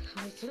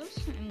ourselves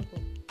and go.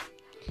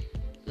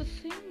 The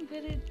same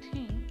very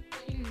thing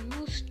she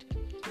used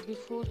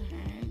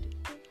beforehand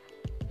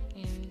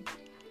in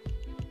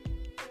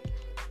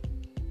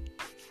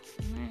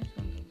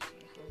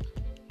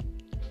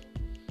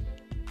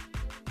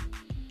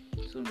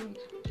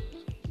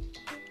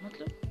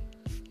मतलब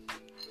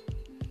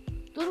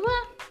दुर्वा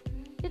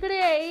इकडे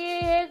ये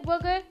एक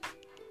बघ आहे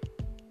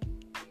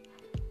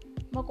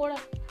मकोडा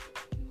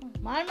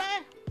मार मार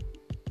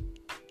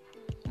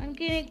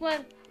आणखी एक बार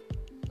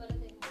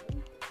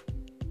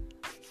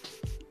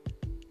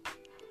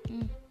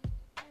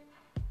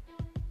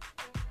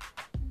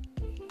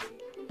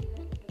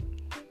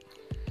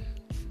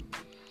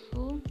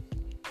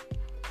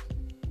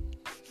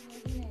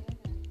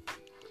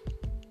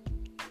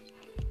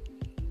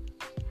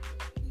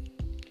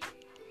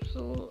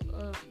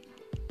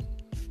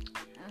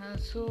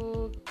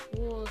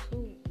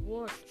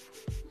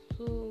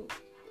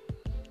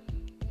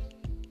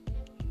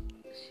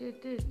she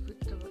did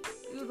with the,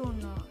 you don't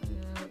know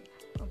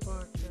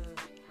about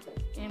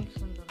M.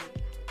 Sundaram.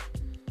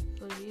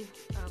 So he's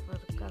our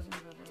cousin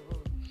brother.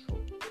 So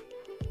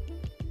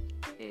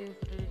he is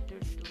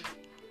related to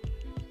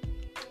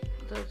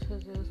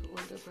Darsha's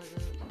older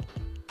brother.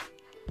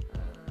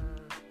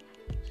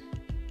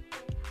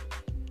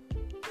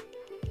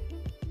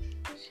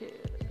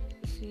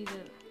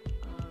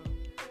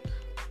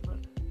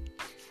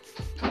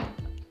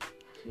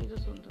 She's a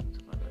Sundaram's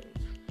mother.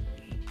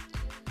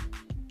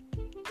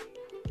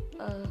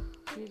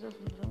 She's a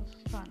Sundaram's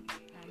son.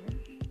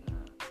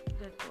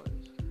 That was,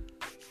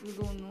 you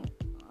don't know.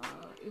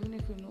 Even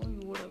if you know,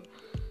 you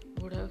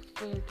would have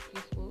felt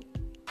peaceful.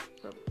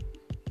 So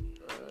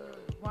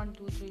 1,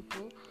 2, 3,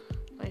 4,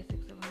 5,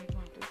 6, 7, 8,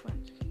 1, 2,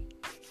 punch.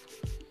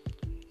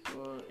 So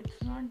it's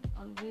not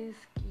always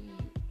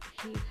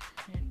he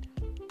had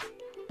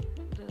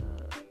the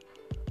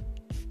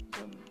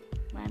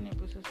man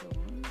abuses a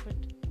woman, but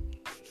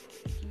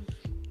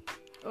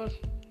or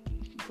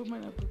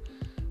woman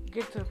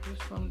gets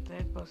abused from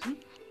that person.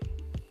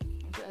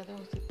 The other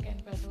can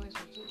be otherwise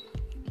also,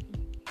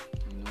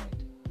 you know it.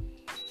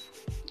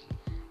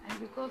 And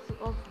because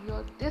of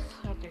your this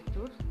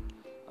attitude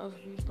of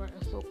being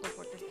so-called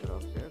protector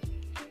of the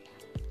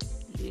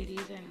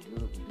ladies, and you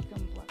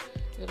become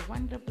your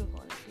wonderful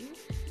quality,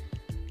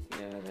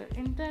 your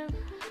entire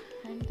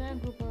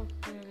group of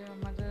your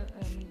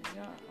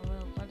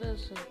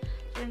mother's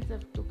friends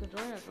have took a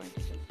royal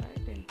advantage of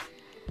that, and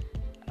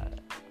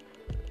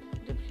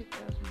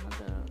Dipshika's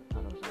mother,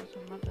 Arosa's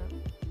mother,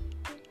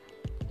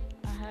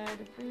 had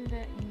filled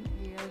in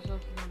years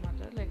of your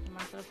mother, like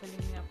mother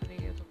filling up the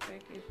years of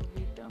package, so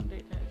we termed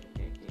it as a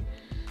package.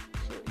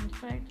 So in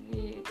fact, we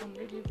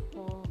completely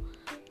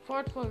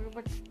fought for you,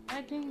 but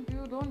I think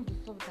you don't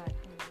deserve that.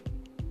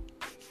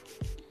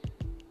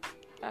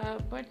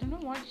 But you know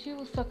what, she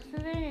was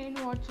succeeded in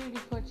what she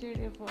did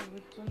for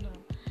with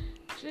Sundaram.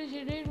 She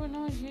did, you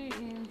know, she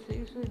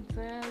used to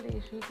insult, she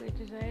used to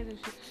criticize,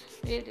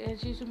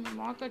 she used to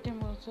mock at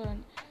him also.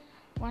 And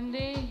one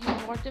day,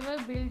 whatever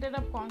built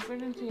up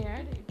confidence he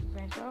had, it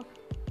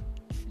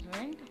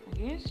went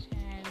against,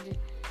 and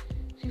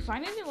she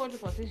finally got a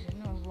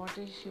position of what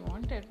she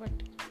wanted, but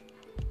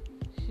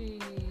she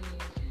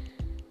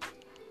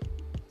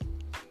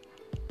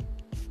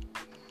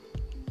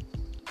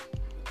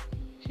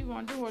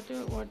wanted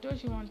whatever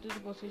she wanted, the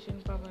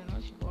position, power, you know,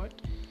 she got,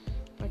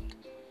 but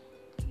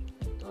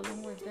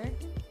along with that,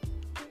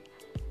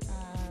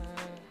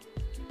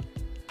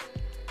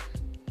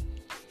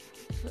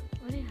 it's a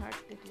very hard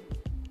thing.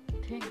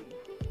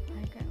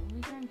 We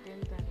can't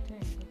tell that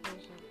thing,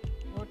 because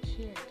of what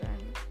she had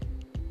done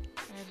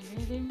had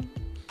made him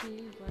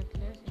feel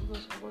worthless. He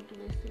was about to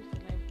waste his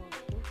life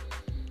also,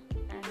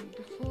 and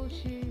before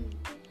she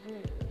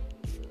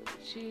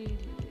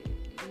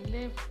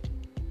left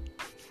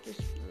this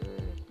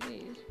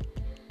place,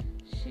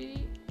 she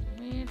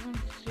made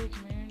one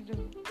statement,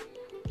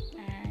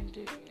 and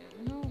you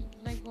know,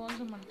 like all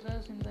the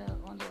mantras on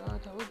the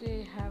earth, how they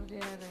have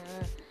their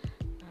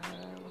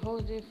how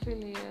they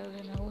fill here,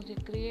 and how they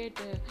create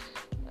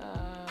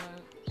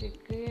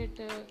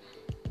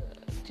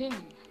thing,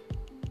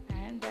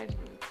 and that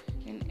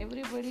in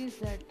everybody's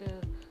that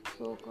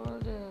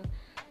so-called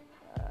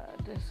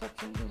the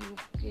satsang group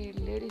के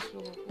ladies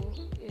लोगों को,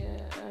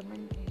 I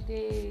mean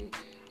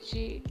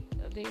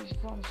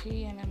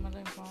she and her mother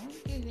informed,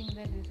 saying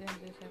that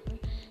this happened,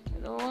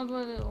 and all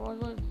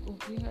were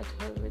looking at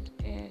her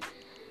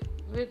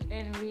with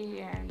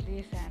envy and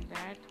this and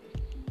that,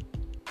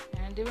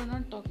 and they were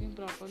not talking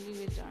properly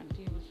with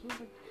auntie also.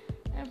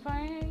 But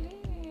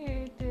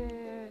finally,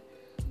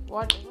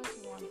 whatever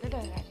she wanted,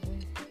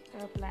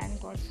 her plan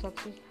got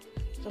successful,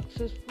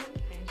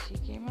 and she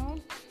came out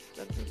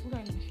successful,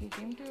 and she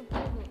came to a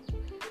place.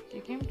 She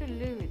came to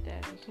live with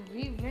us. So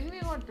when we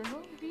got to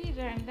know, we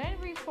ran there,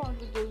 we fought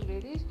with those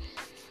ladies.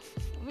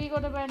 We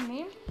got a bad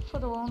name for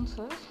the owners,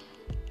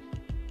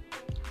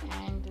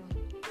 and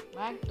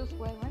back to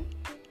square one.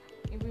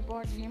 We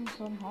bought him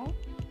somehow,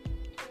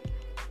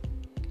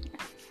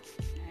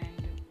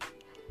 and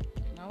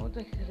now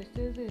the rest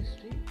is the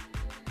history.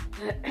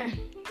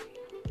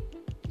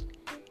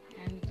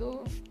 And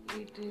though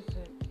it is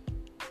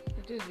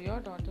your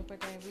daughter,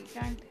 but we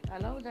can't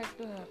allow that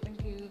to happen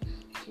to you.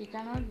 She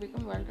cannot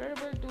become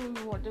vulnerable to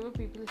whatever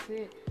people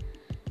say.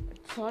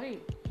 Sorry.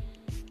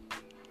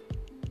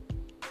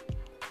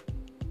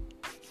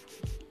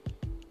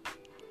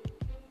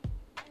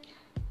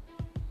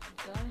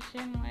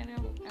 Darshan might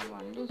have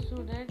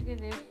understood that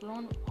they've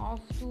flown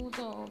off to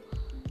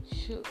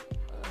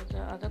the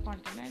other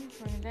continent,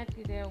 showing that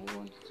they are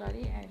going to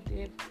study and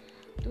they're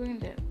doing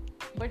that.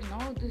 But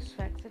now this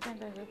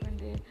accident has happened.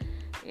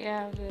 They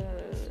are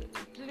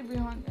literally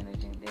beyond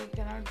anything. They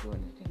cannot do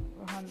anything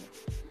beyond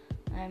it.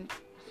 And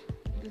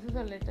this is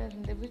a letter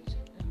in which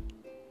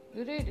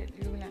you read it,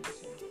 you will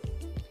understand.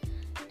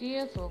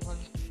 Dear so-called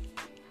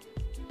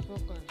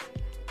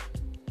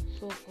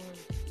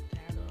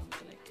dad or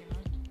uncle, I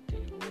cannot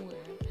tell you who I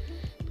am,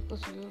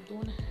 because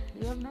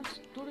you have not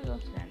stood your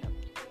stand up.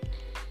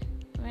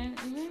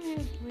 Even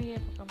if we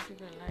have come to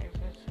the life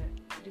as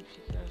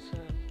Deepshika's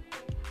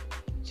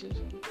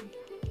children,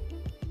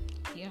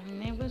 you have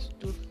never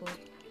stood for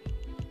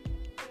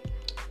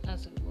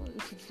us.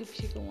 If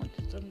Deepshika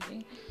wanted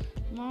something,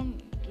 mom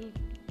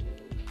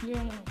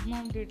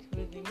did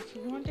everything. If she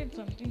wanted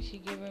something, she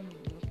gave him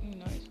looking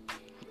noise.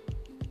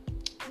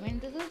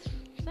 This is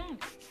sad.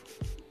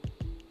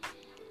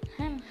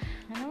 And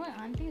whenever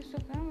auntie used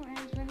to come,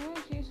 and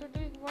whenever she used to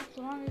tell what's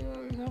wrong,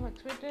 you have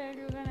expected,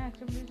 you can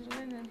accept this,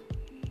 and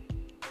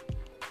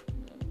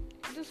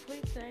it is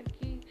very sad.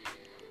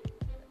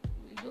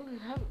 You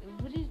have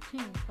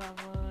everything,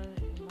 power,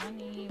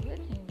 money,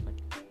 everything, but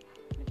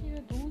you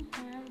don't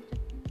have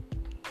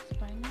the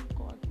spinal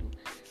cord to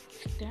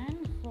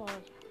stand for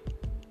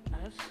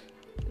us.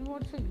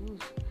 What's the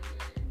use?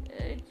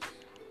 It's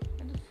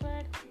the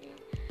fact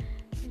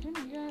even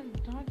your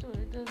daughter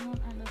does not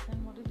understand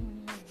what is the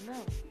meaning of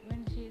love. When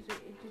it is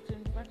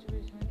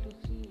infatuation to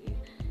see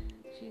it,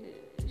 it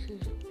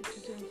is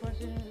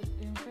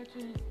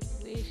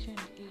infatuation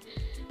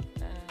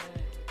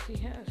she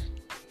has.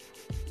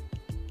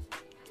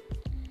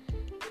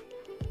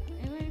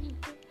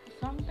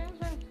 Sometimes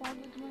I fought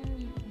with my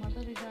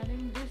mother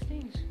regarding these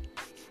things,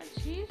 but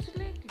if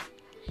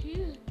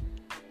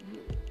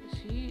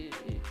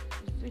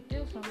we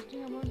tell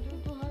something about you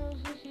to her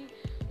also, she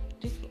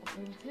takes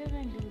offensive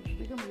and you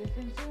become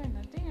defensive and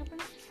nothing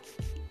happens.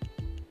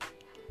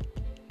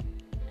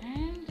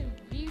 And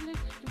we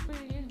like stupid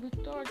idiots, we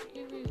thought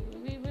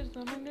we were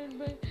surrounded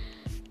by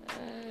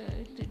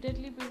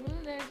deadly people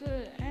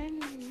and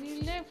we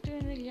left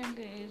in a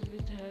younger age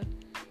with her.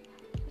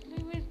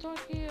 We thought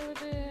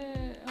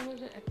our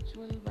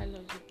actual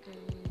biological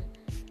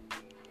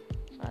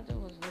father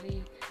was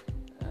very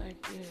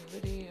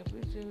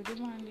abusive,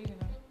 demanding,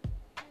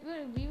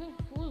 We were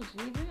fools.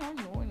 We did not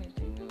know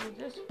anything. We were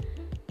just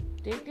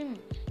taken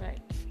by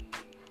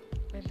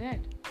that,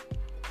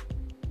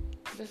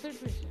 the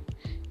situation.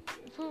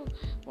 So,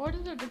 what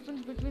is the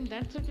difference between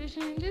that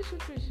situation and this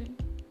situation?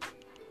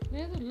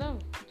 Where's the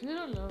love?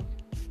 Zero love.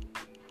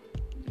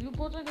 You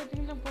both are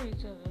getting love for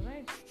each other,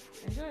 right?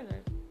 Enjoy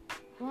that.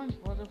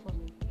 Don't bother for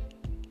me.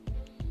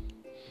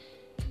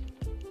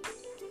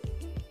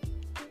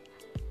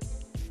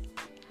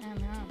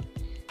 And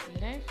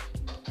life,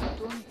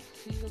 don't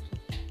see the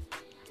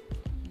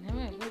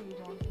never ever we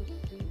want to see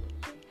the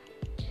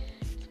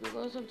it's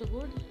because of the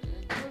good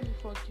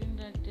fortune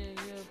that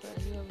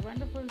you have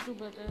wonderful two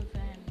brothers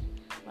and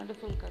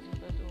wonderful cousin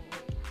brother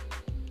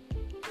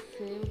who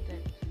saved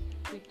that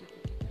pity.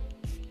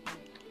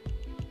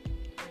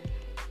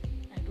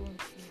 I don't want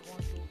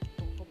to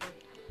talk about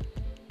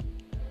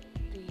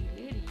the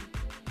lady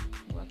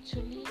who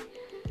actually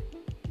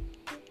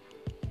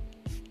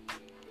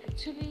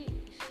she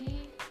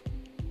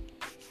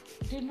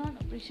did not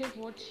appreciate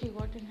what she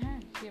got in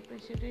hand. She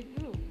appreciated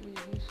you. We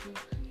used to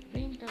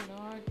drink a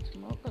lot,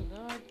 smoke a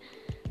lot,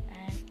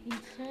 and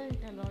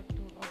insult a lot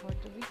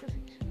about the weaker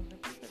section of the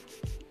people.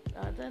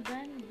 Other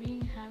than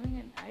having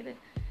an idol,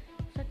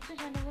 such a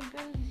kind of a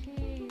girl,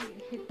 she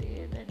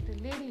hit that the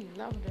lady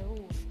loved her,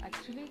 who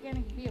actually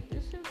can be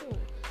abusive to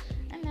her.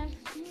 And I've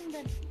seen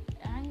that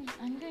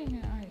anger in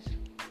her eyes,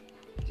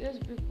 just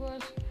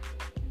because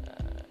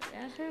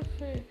as if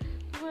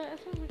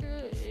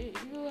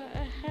you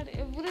had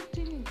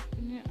everything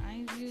in your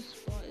eyes. You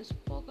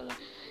spoke a lot.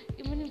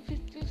 Even if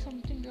it's still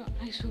something, your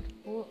eyes would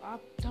go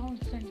up, down,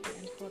 center.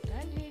 And for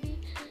that lady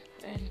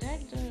and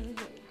that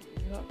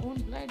your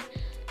own blood,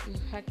 you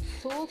had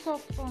so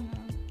soft on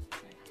her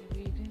that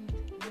we didn't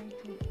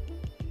think.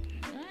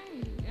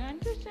 I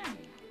understand.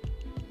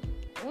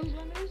 Own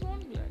blood is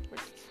own blood,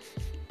 but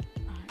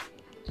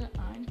the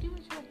auntie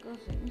which was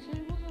cursing,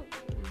 she was a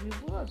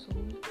revolt. boss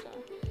who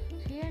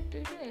she had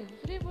treated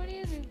everybody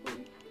as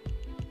equal.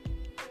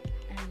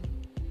 And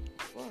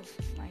of course,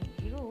 my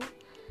hero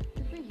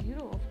is the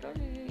hero. After all,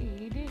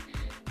 he did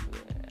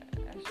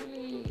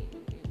actually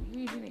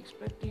we didn't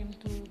expect him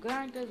to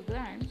grant us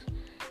grants,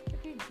 but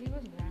he gave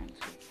us grants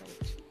itself,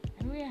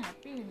 and we are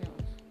happy in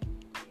yours.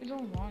 We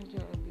don't want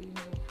your being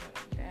of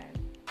dad.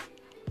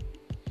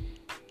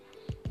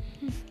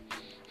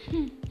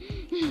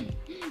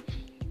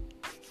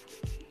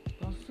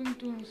 Laughing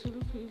to himself,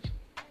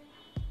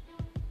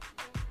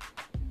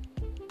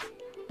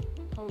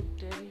 how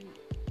dare you?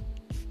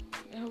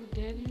 How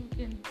dare you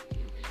can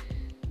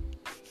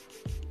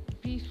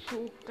be so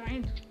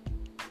kind?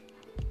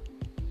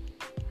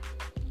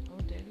 How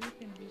dare you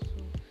can be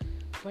so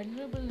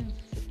vulnerable in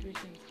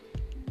situations?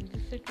 In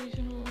this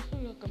situation also,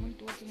 you are coming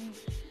towards me.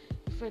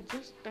 If I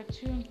just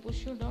touch you and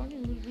push you down,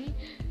 you will be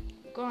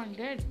gone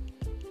dead.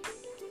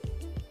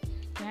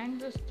 Thank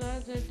the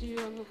stars that you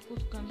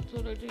have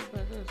consolidated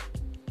brothers.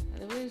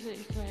 Otherwise,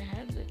 if I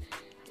had,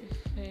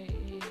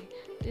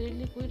 तेरे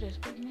लिए कोई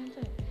respect नहीं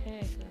था है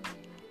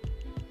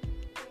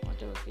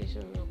whatever case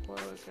you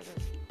forward करें.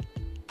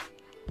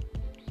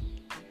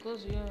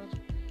 Because your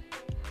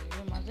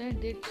mother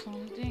did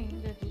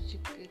something that which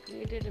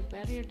created a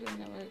barrier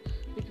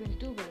between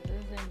two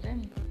brothers, and then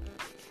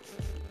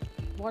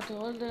what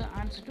all the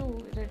aunts do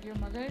that your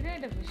mother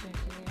did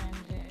efficiently, and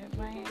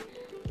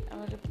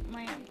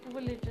my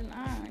poor little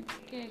aunt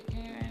came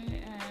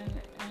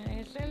and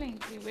is telling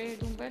me where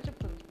तुम better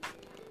for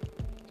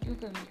you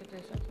करने के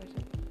ऐसा पैसा.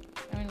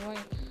 I mean, why?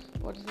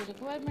 What is the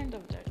requirement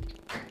of that?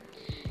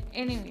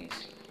 Anyways,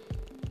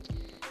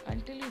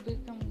 until you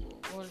become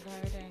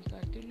old-hearted and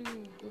until you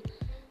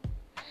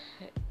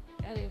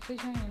are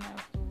efficient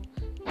enough to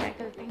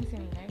tackle things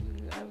in life,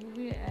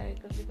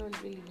 Kritika will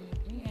be living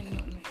with me and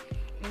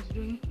is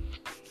doing.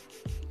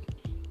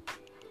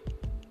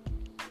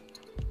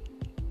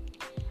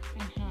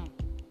 And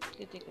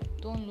Kritika,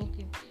 don't look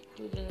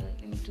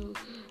into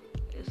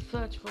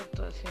search for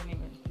trust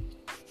anyone.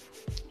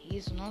 He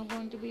is not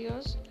going to be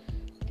yours.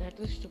 That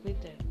was stupid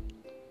there.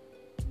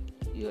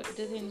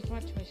 There's an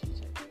infatuation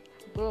side.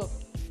 Bro.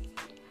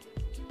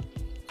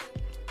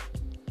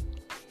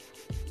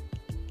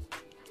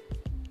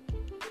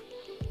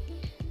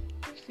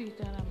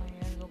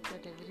 Sitaramaya looked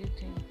at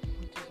everything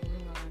which was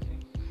going on around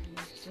him, and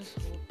he just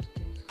hoped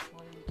things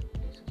fall into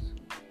place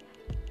soon.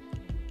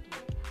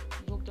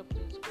 He looked up to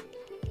his face.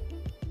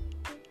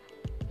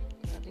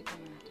 Radhika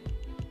Mehta,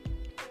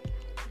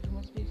 you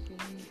must be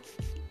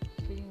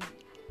feeling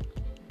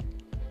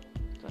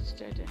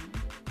frustrated,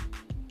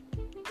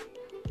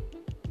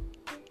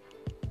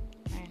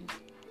 and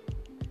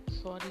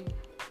sorry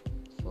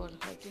for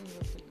hurting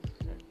your feelings,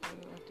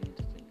 hurting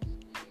the feelings.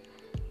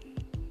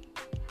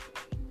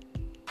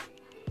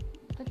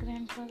 The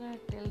grandfather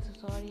tells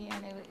sorry,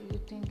 and you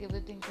think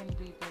everything can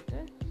be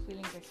better,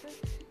 feeling better.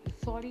 The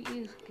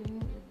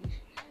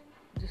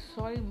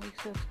sorry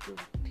makes us to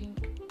think.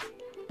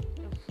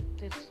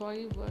 The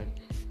sorry word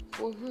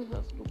forces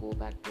us to go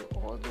back to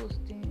all those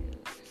things,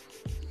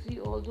 see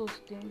all those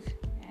things,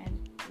 and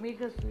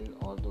make us feel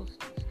all those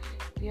things.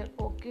 We are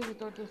okay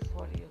without the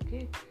sorry,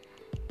 okay?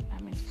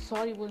 I mean,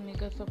 sorry बोलने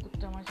का सब कुछ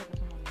तमाशा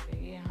खत्म होने का.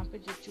 ये यहाँ पे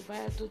जो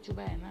चुभाया तो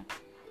चुभाया ना,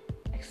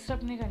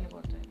 एक्सेप्ट नहीं करने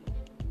पड़ता है लोग.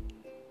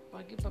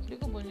 बाकी पब्लिक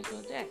को बोलने को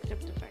होता है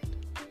except the fact.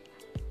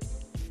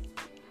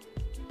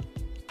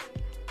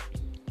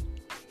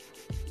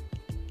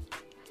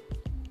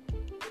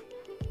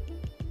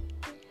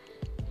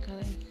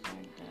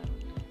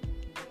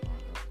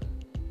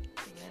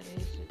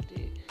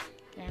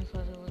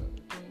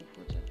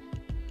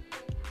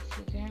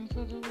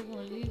 Grandfather was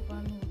only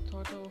one who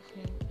thought of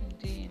him in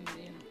day in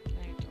and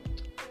night out.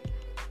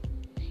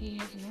 He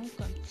had no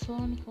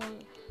concern for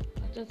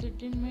others. It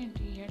didn't mean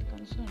he had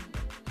concern,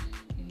 but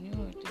he knew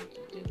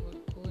they would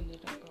go in the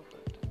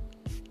proper time.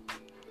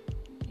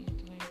 He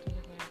went to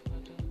the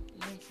grandfather,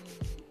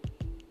 listened.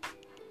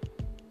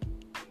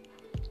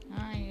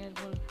 हाँ यार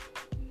बोल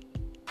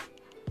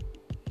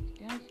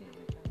क्या चाहिए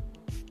बेटा आपको?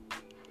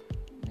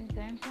 मेरे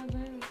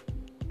grandfather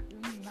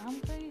नाम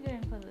का ही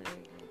grandfather है.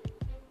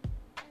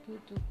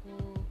 Tutuku,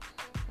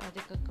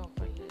 Radhika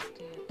couple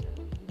theatre,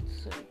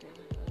 insulted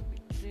her,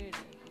 betrayed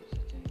her,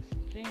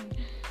 explained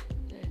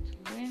that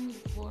went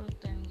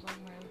forth and got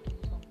married to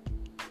some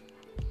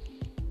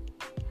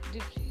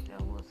gypsy.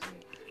 That was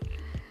it.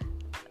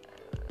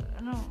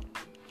 No.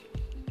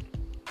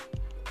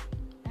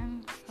 And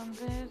from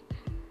there,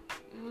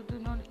 you do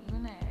not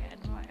even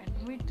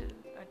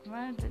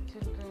admire the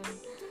children,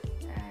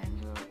 and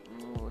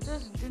you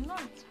just did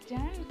not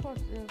stand for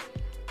those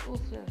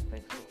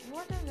respects. So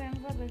what a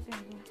grandfather can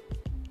do?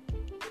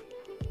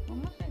 How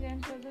much a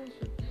grandfather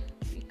should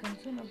be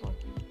concerned about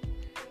you?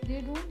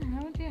 They don't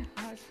have their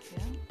hearts,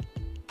 yeah?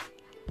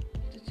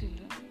 The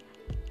children.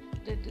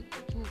 The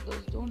two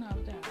girls don't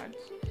have their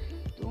hearts,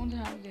 don't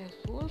have their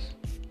souls.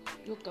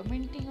 You're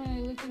commenting on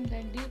everything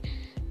that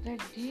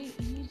day,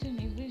 each and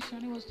every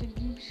Shani was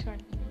thinking,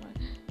 shut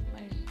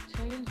my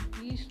child,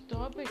 please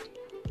stop it.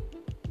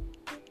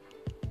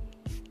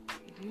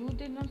 If you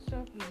did not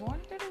stop, you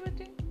wanted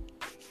everything.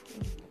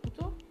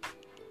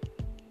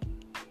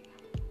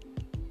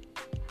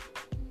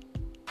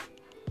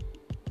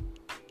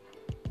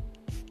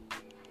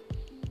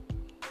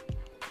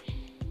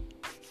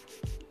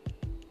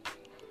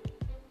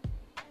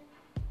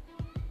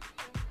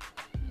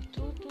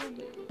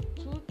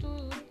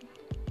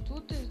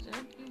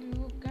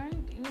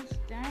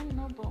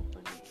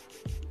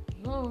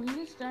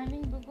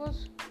 standing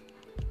because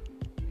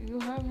you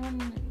have one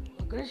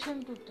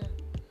aggression to tell.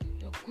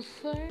 You're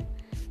gussa,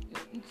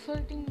 you're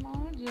insulting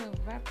mouth, you're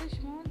rapish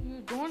mouth, you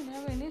don't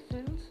have any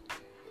sense.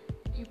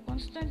 You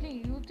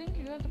constantly, you think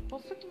you are the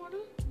perfect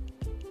model?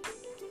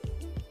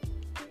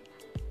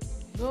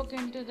 Look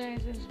into the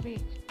eyes and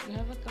speak. You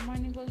have a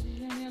commanding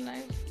position in your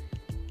life?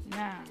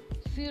 Nah,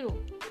 zero.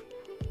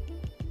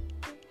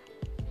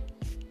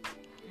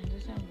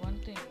 Understand one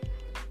thing.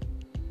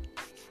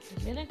 The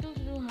miracles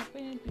do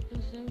happen in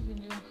people's lives when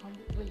you're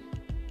humble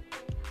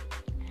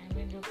and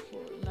when you're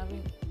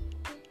loving,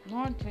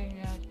 not when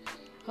you're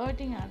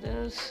hurting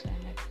others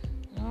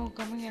and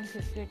coming and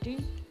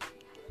getting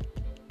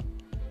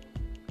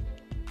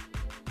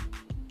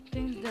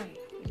things done.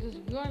 Because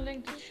you are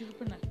like the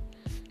Shurpanak.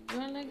 You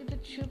are like the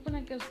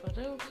Shurpanaka's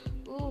brother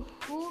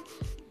who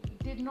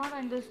did not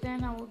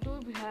understand how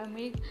to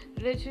make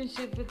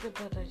relationship with the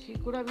brother. She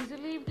could have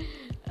easily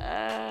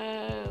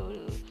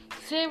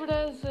saved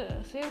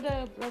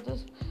her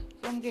brothers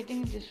from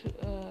getting his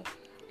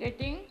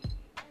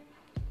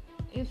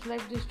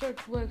life destroyed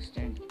to an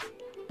extent.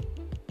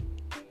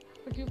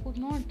 But you could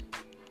not.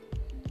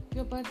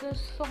 Your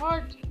brothers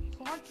fought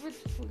with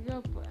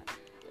your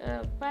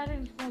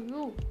parents for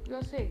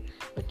your sake.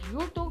 But you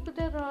took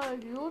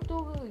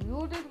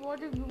you did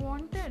what you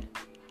wanted.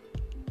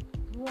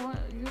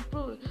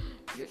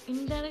 You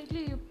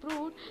indirectly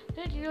proved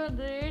that you are a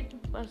great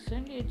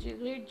person, you're a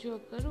great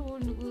joker who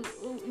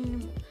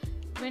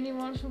when he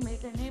wants to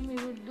make a name, he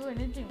will do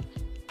anything.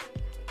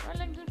 Not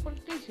like the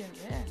politicians,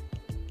 yeah.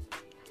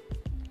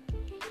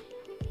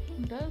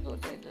 दर्द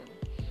होता है इधर,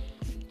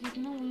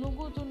 जितना उन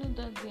लोगों को नहीं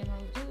दर्द देना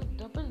उसे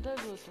डबल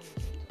दर्द होता है.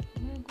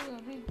 मेरे को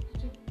अभी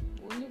कुछ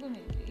बोलने को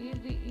नहीं, ये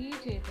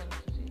चाहिए था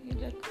मुझे. ये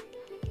रख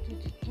जो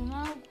जितना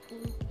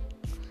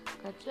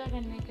खर्चा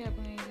करने के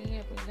अपनी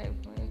लाइफ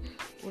में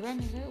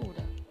उड़ाने का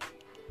उड़ा.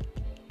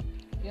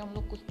 ये हम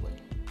लोग कुछ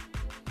बोलेंगे.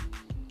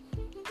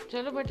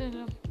 चलो बेटे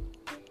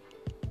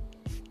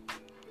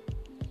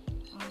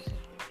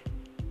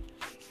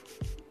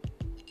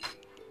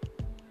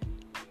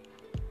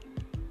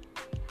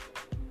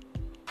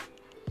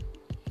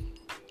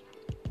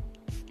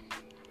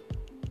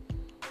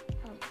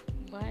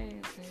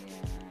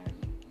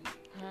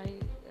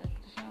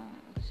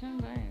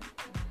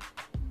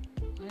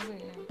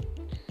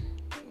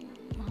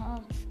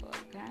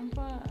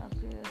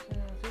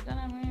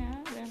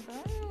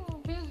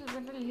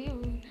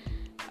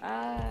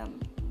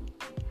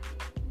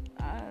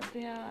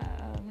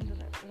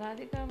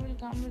Radhika will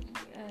come with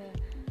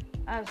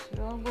us. We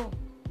all go.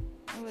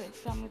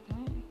 Come with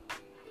me.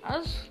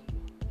 Us.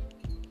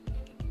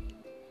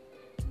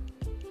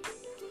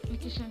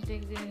 Krishna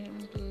take him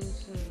to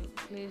his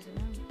place.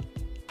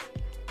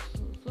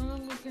 So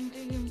we can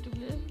take him to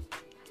place.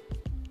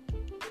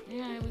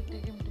 Yeah, I will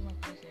take him to my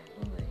place. Yeah,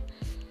 don't worry.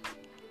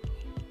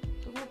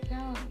 So what?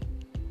 क्या?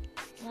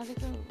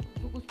 Radhika,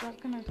 तू कुछ बात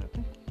करना चाहते?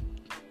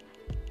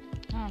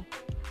 हाँ.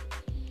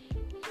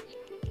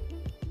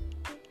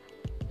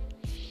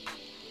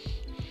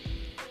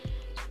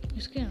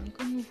 उसके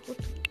आंखों में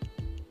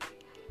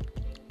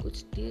कुछ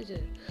तेज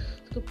है,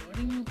 उसके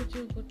बॉडी में कुछ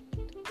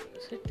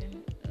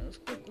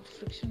उसको कुछ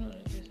फ्रिक्शन हो रहा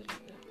है जैसे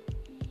लगता है.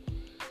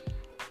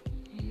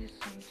 ये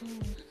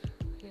something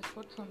he has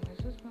got some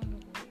message from the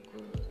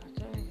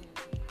Acharya.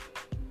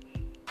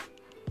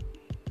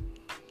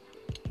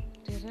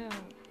 तेरा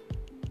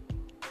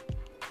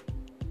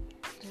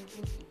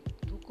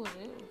दुख हो रहा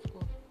है उसको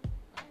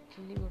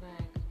खिल्ली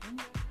उड़ाया करते.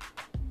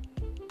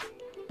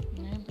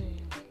 नहीं भाई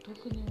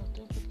दुख नहीं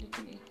होता,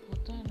 लेकिन एक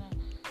होता है ना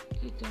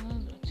कि इतना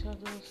अच्छा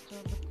दोस्त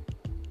है,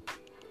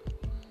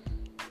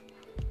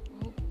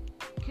 वो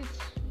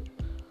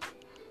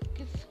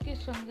किसके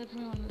संगत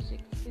में होना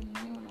चाहिए, किसके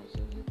नहीं होना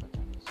चाहिए उसे पता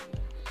नहीं चला.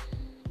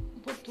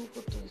 बहुत दुख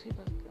होता है इसी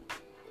बात का.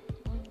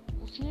 और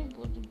उसने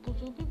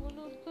जो भी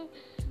बोला उसका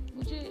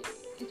मुझे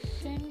एक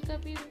फैन का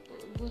भी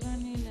बुरा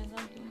नहीं लगा,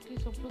 क्योंकि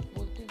सब लोग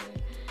बोलते गए.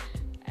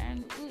 एंड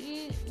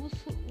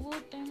वो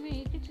टाइम में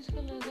एक ही चीज़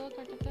का लगा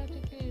कटका था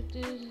कि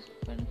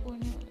फैन कोई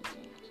नहीं होना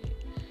चाहिए.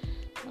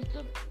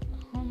 मतलब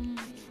हम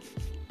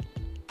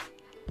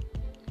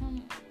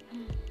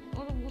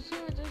और उसी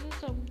वजह से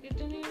सब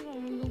कितने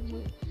लोग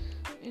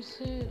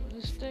इससे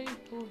रिश्ता ही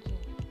तोड़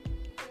दिया.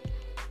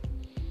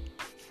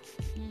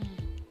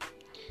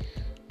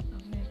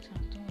 अब मैं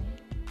चाहता हूँ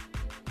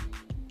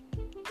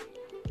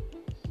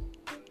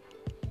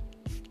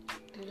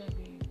तेरा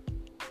भी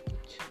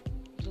कुछ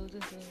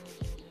जल्दी से हो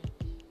जाए,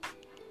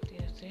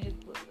 तेरा सेहत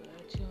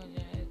अच्छी हो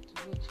जाए,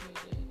 तू अच्छी हो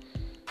जाए,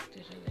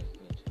 तेरा लाइफ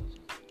भी अच्छा हो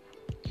जाए.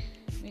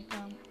 मैं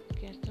काम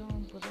कहता हूँ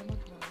बुरा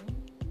मत मानो.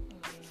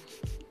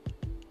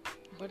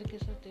 बड़ के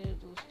साथ तेरी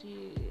दोस्ती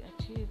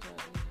अच्छी जा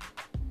रही है.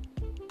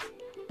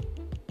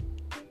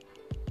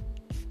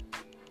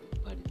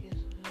 बड़ के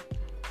साथ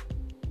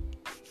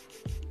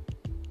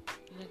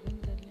लगन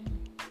कर लेना.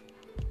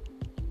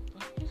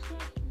 बड़ के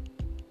साथ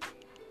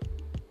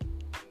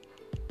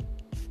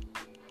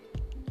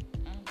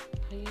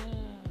भैया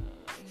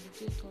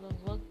मुझे थोड़ा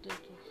वक्त दे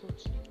तो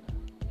सोचने का.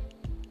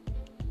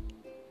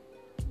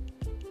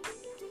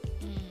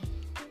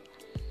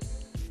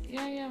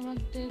 या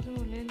वक्त दे दो,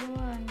 ले लो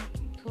एंड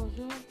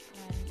सोचो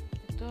एंड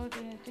विदाउट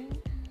एनीथिंग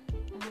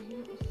एंड अभी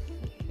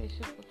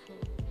केशव को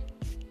छोड़ो।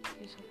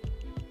 केशव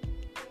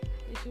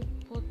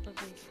बहुत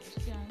बदल गया,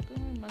 उसकी आंखों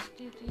में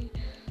मस्ती थी,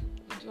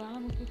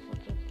 ज्वालामुखी फुट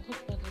रहा, बहुत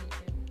बदल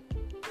गया।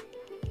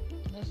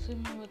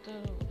 नरसिम्हा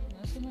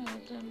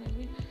अवतार में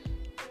भी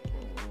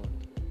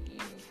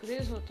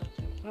ग्रेस होता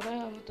था, बड़ा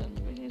अवतार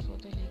में भी ग्रेस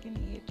होता है, लेकिन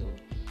ये तो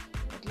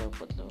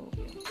बदलाव हो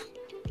गया।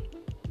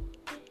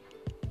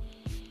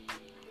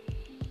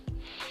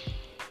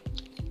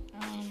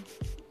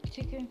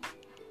 ठीक है,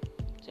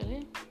 चले।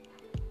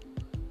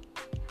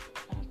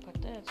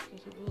 पता है आज के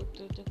सुबह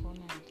उठते कौन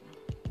आए थे?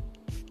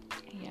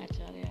 ये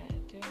आचार्य आए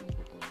थे,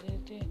 उनको बोल रहे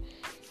थे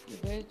कि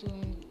भाई तुम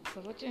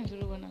प्रवचन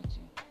शुरू करना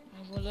चाहिए।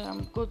 मैं बोला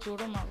हमको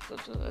छोड़ो, मारको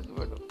छोड़ो, आगे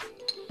बढ़ो।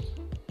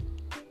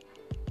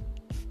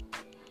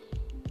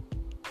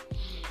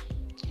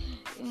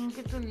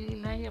 उनकी तो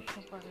लीला ही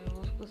अपना पर है,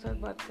 उसको साथ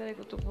बात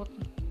करेगा तो बहुत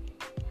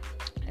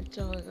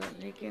अच्छा होगा,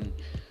 लेकिन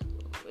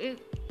एक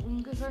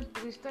उनके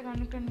साथ रिश्ता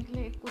कायम करने के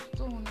लिए कुछ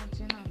तो होना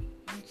चाहिए ना,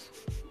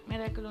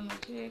 मेरा कल होना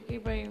चाहिए कि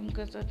भाई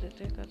उनके साथ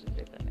रहते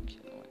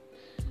कनेक्शन हुआ,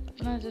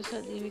 अपना जैसा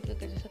देविका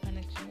का जैसा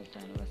कनेक्शन होता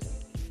है वैसा।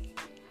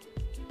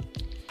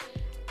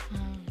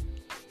 हाँ,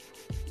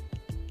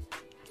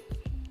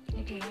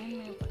 एक लाइन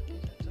में पढ़ के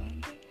जाता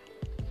हूँ।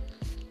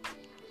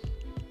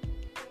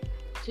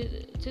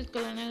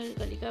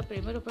 कलिका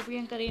प्रेम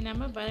रूपप्रियंकरी नाम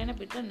बालेन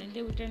पिता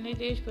नंदी विठल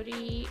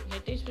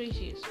नटेश्वरी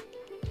शीस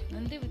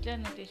नंदी विठल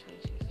नटेश्वरी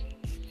शीस।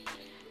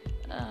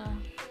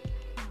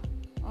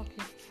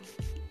 ओके,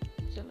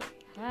 चलो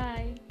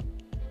बाय।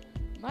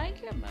 बाय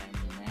क्या बाय,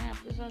 मैं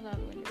आपके साथ आ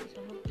गई,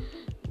 सब लोग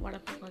वड़ा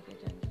पाव खा के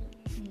जाएंगे।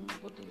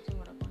 बहुत दिन से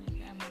वड़ा पाव नहीं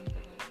खाया, मन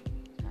कर रहा है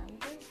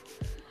खाएंगे।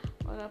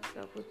 और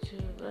आपका कुछ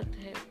व्रत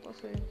है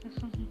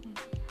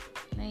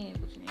नहीं है,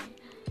 कुछ नहीं।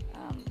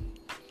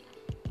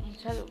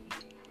 चलो,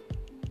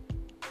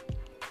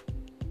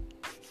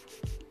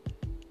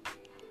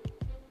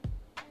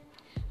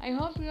 I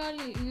hope you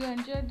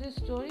enjoyed these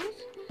stories.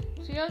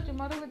 See you all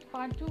tomorrow with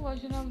part 2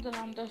 version of the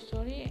Ramdas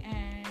story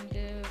and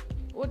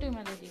O.T.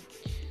 Melody.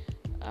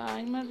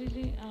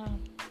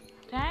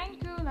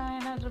 Thank you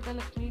Nayana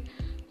Durgalakshmi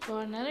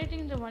for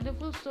narrating the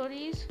wonderful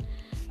stories.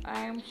 I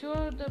am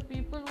sure the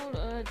people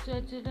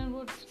children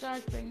would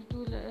start praying to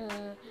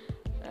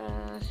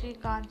Sri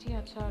Kanchi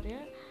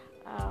Acharya.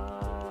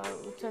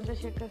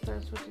 Chandrashekhar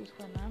Saraswati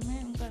उसका नाम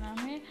है, उनका नाम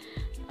है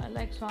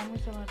like Swami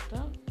Samarth.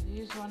 He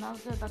is one of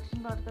the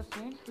दक्षिण भारत का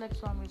Saint like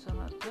Swami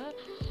Samarth.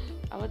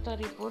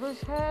 अवतारी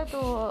पुरुष है, तो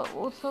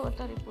उस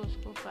अवतारी पुरुष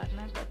को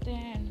प्रार्थना करते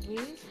हैं and we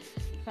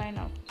sign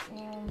off.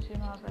 ओम श्री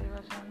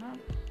महापरिवार शरणम.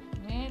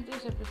 May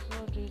this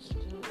episode reach to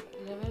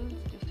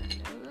different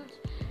levels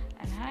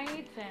and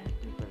heights and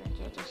people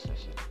enjoy this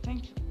session.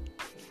 Thank you.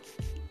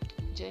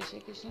 Jai Shri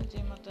Krishna,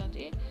 Jai Mata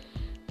Di.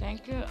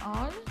 Thank you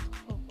all.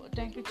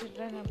 Thank you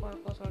children and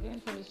podcast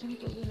audience for listening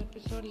to this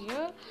episode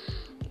here.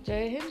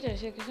 Jai Hind, Jai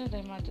Shri Krishna,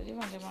 Jai Mata Di,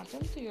 Vande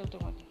Mataram. See you all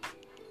tomorrow.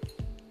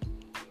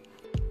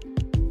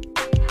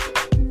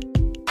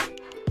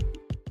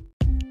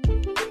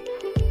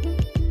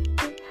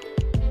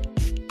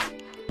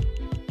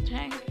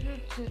 Thank you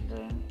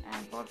children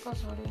and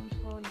podcast audience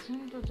for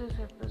listening to this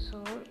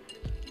episode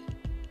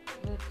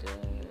with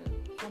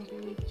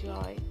complete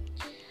joy.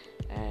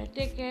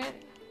 Take care.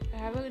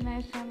 Have a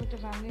nice time with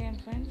your family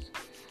and friends.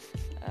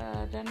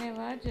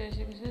 धन्यवाद. जय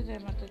श्री कृष्ण, जय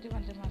माता दी,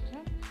 Vande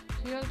Mataram.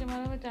 See you all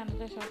tomorrow with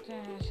another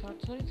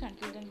short stories.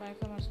 Until then, bye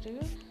from us to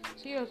you.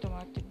 See you all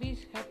tomorrow. Be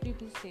happy,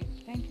 be safe.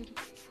 Thank you.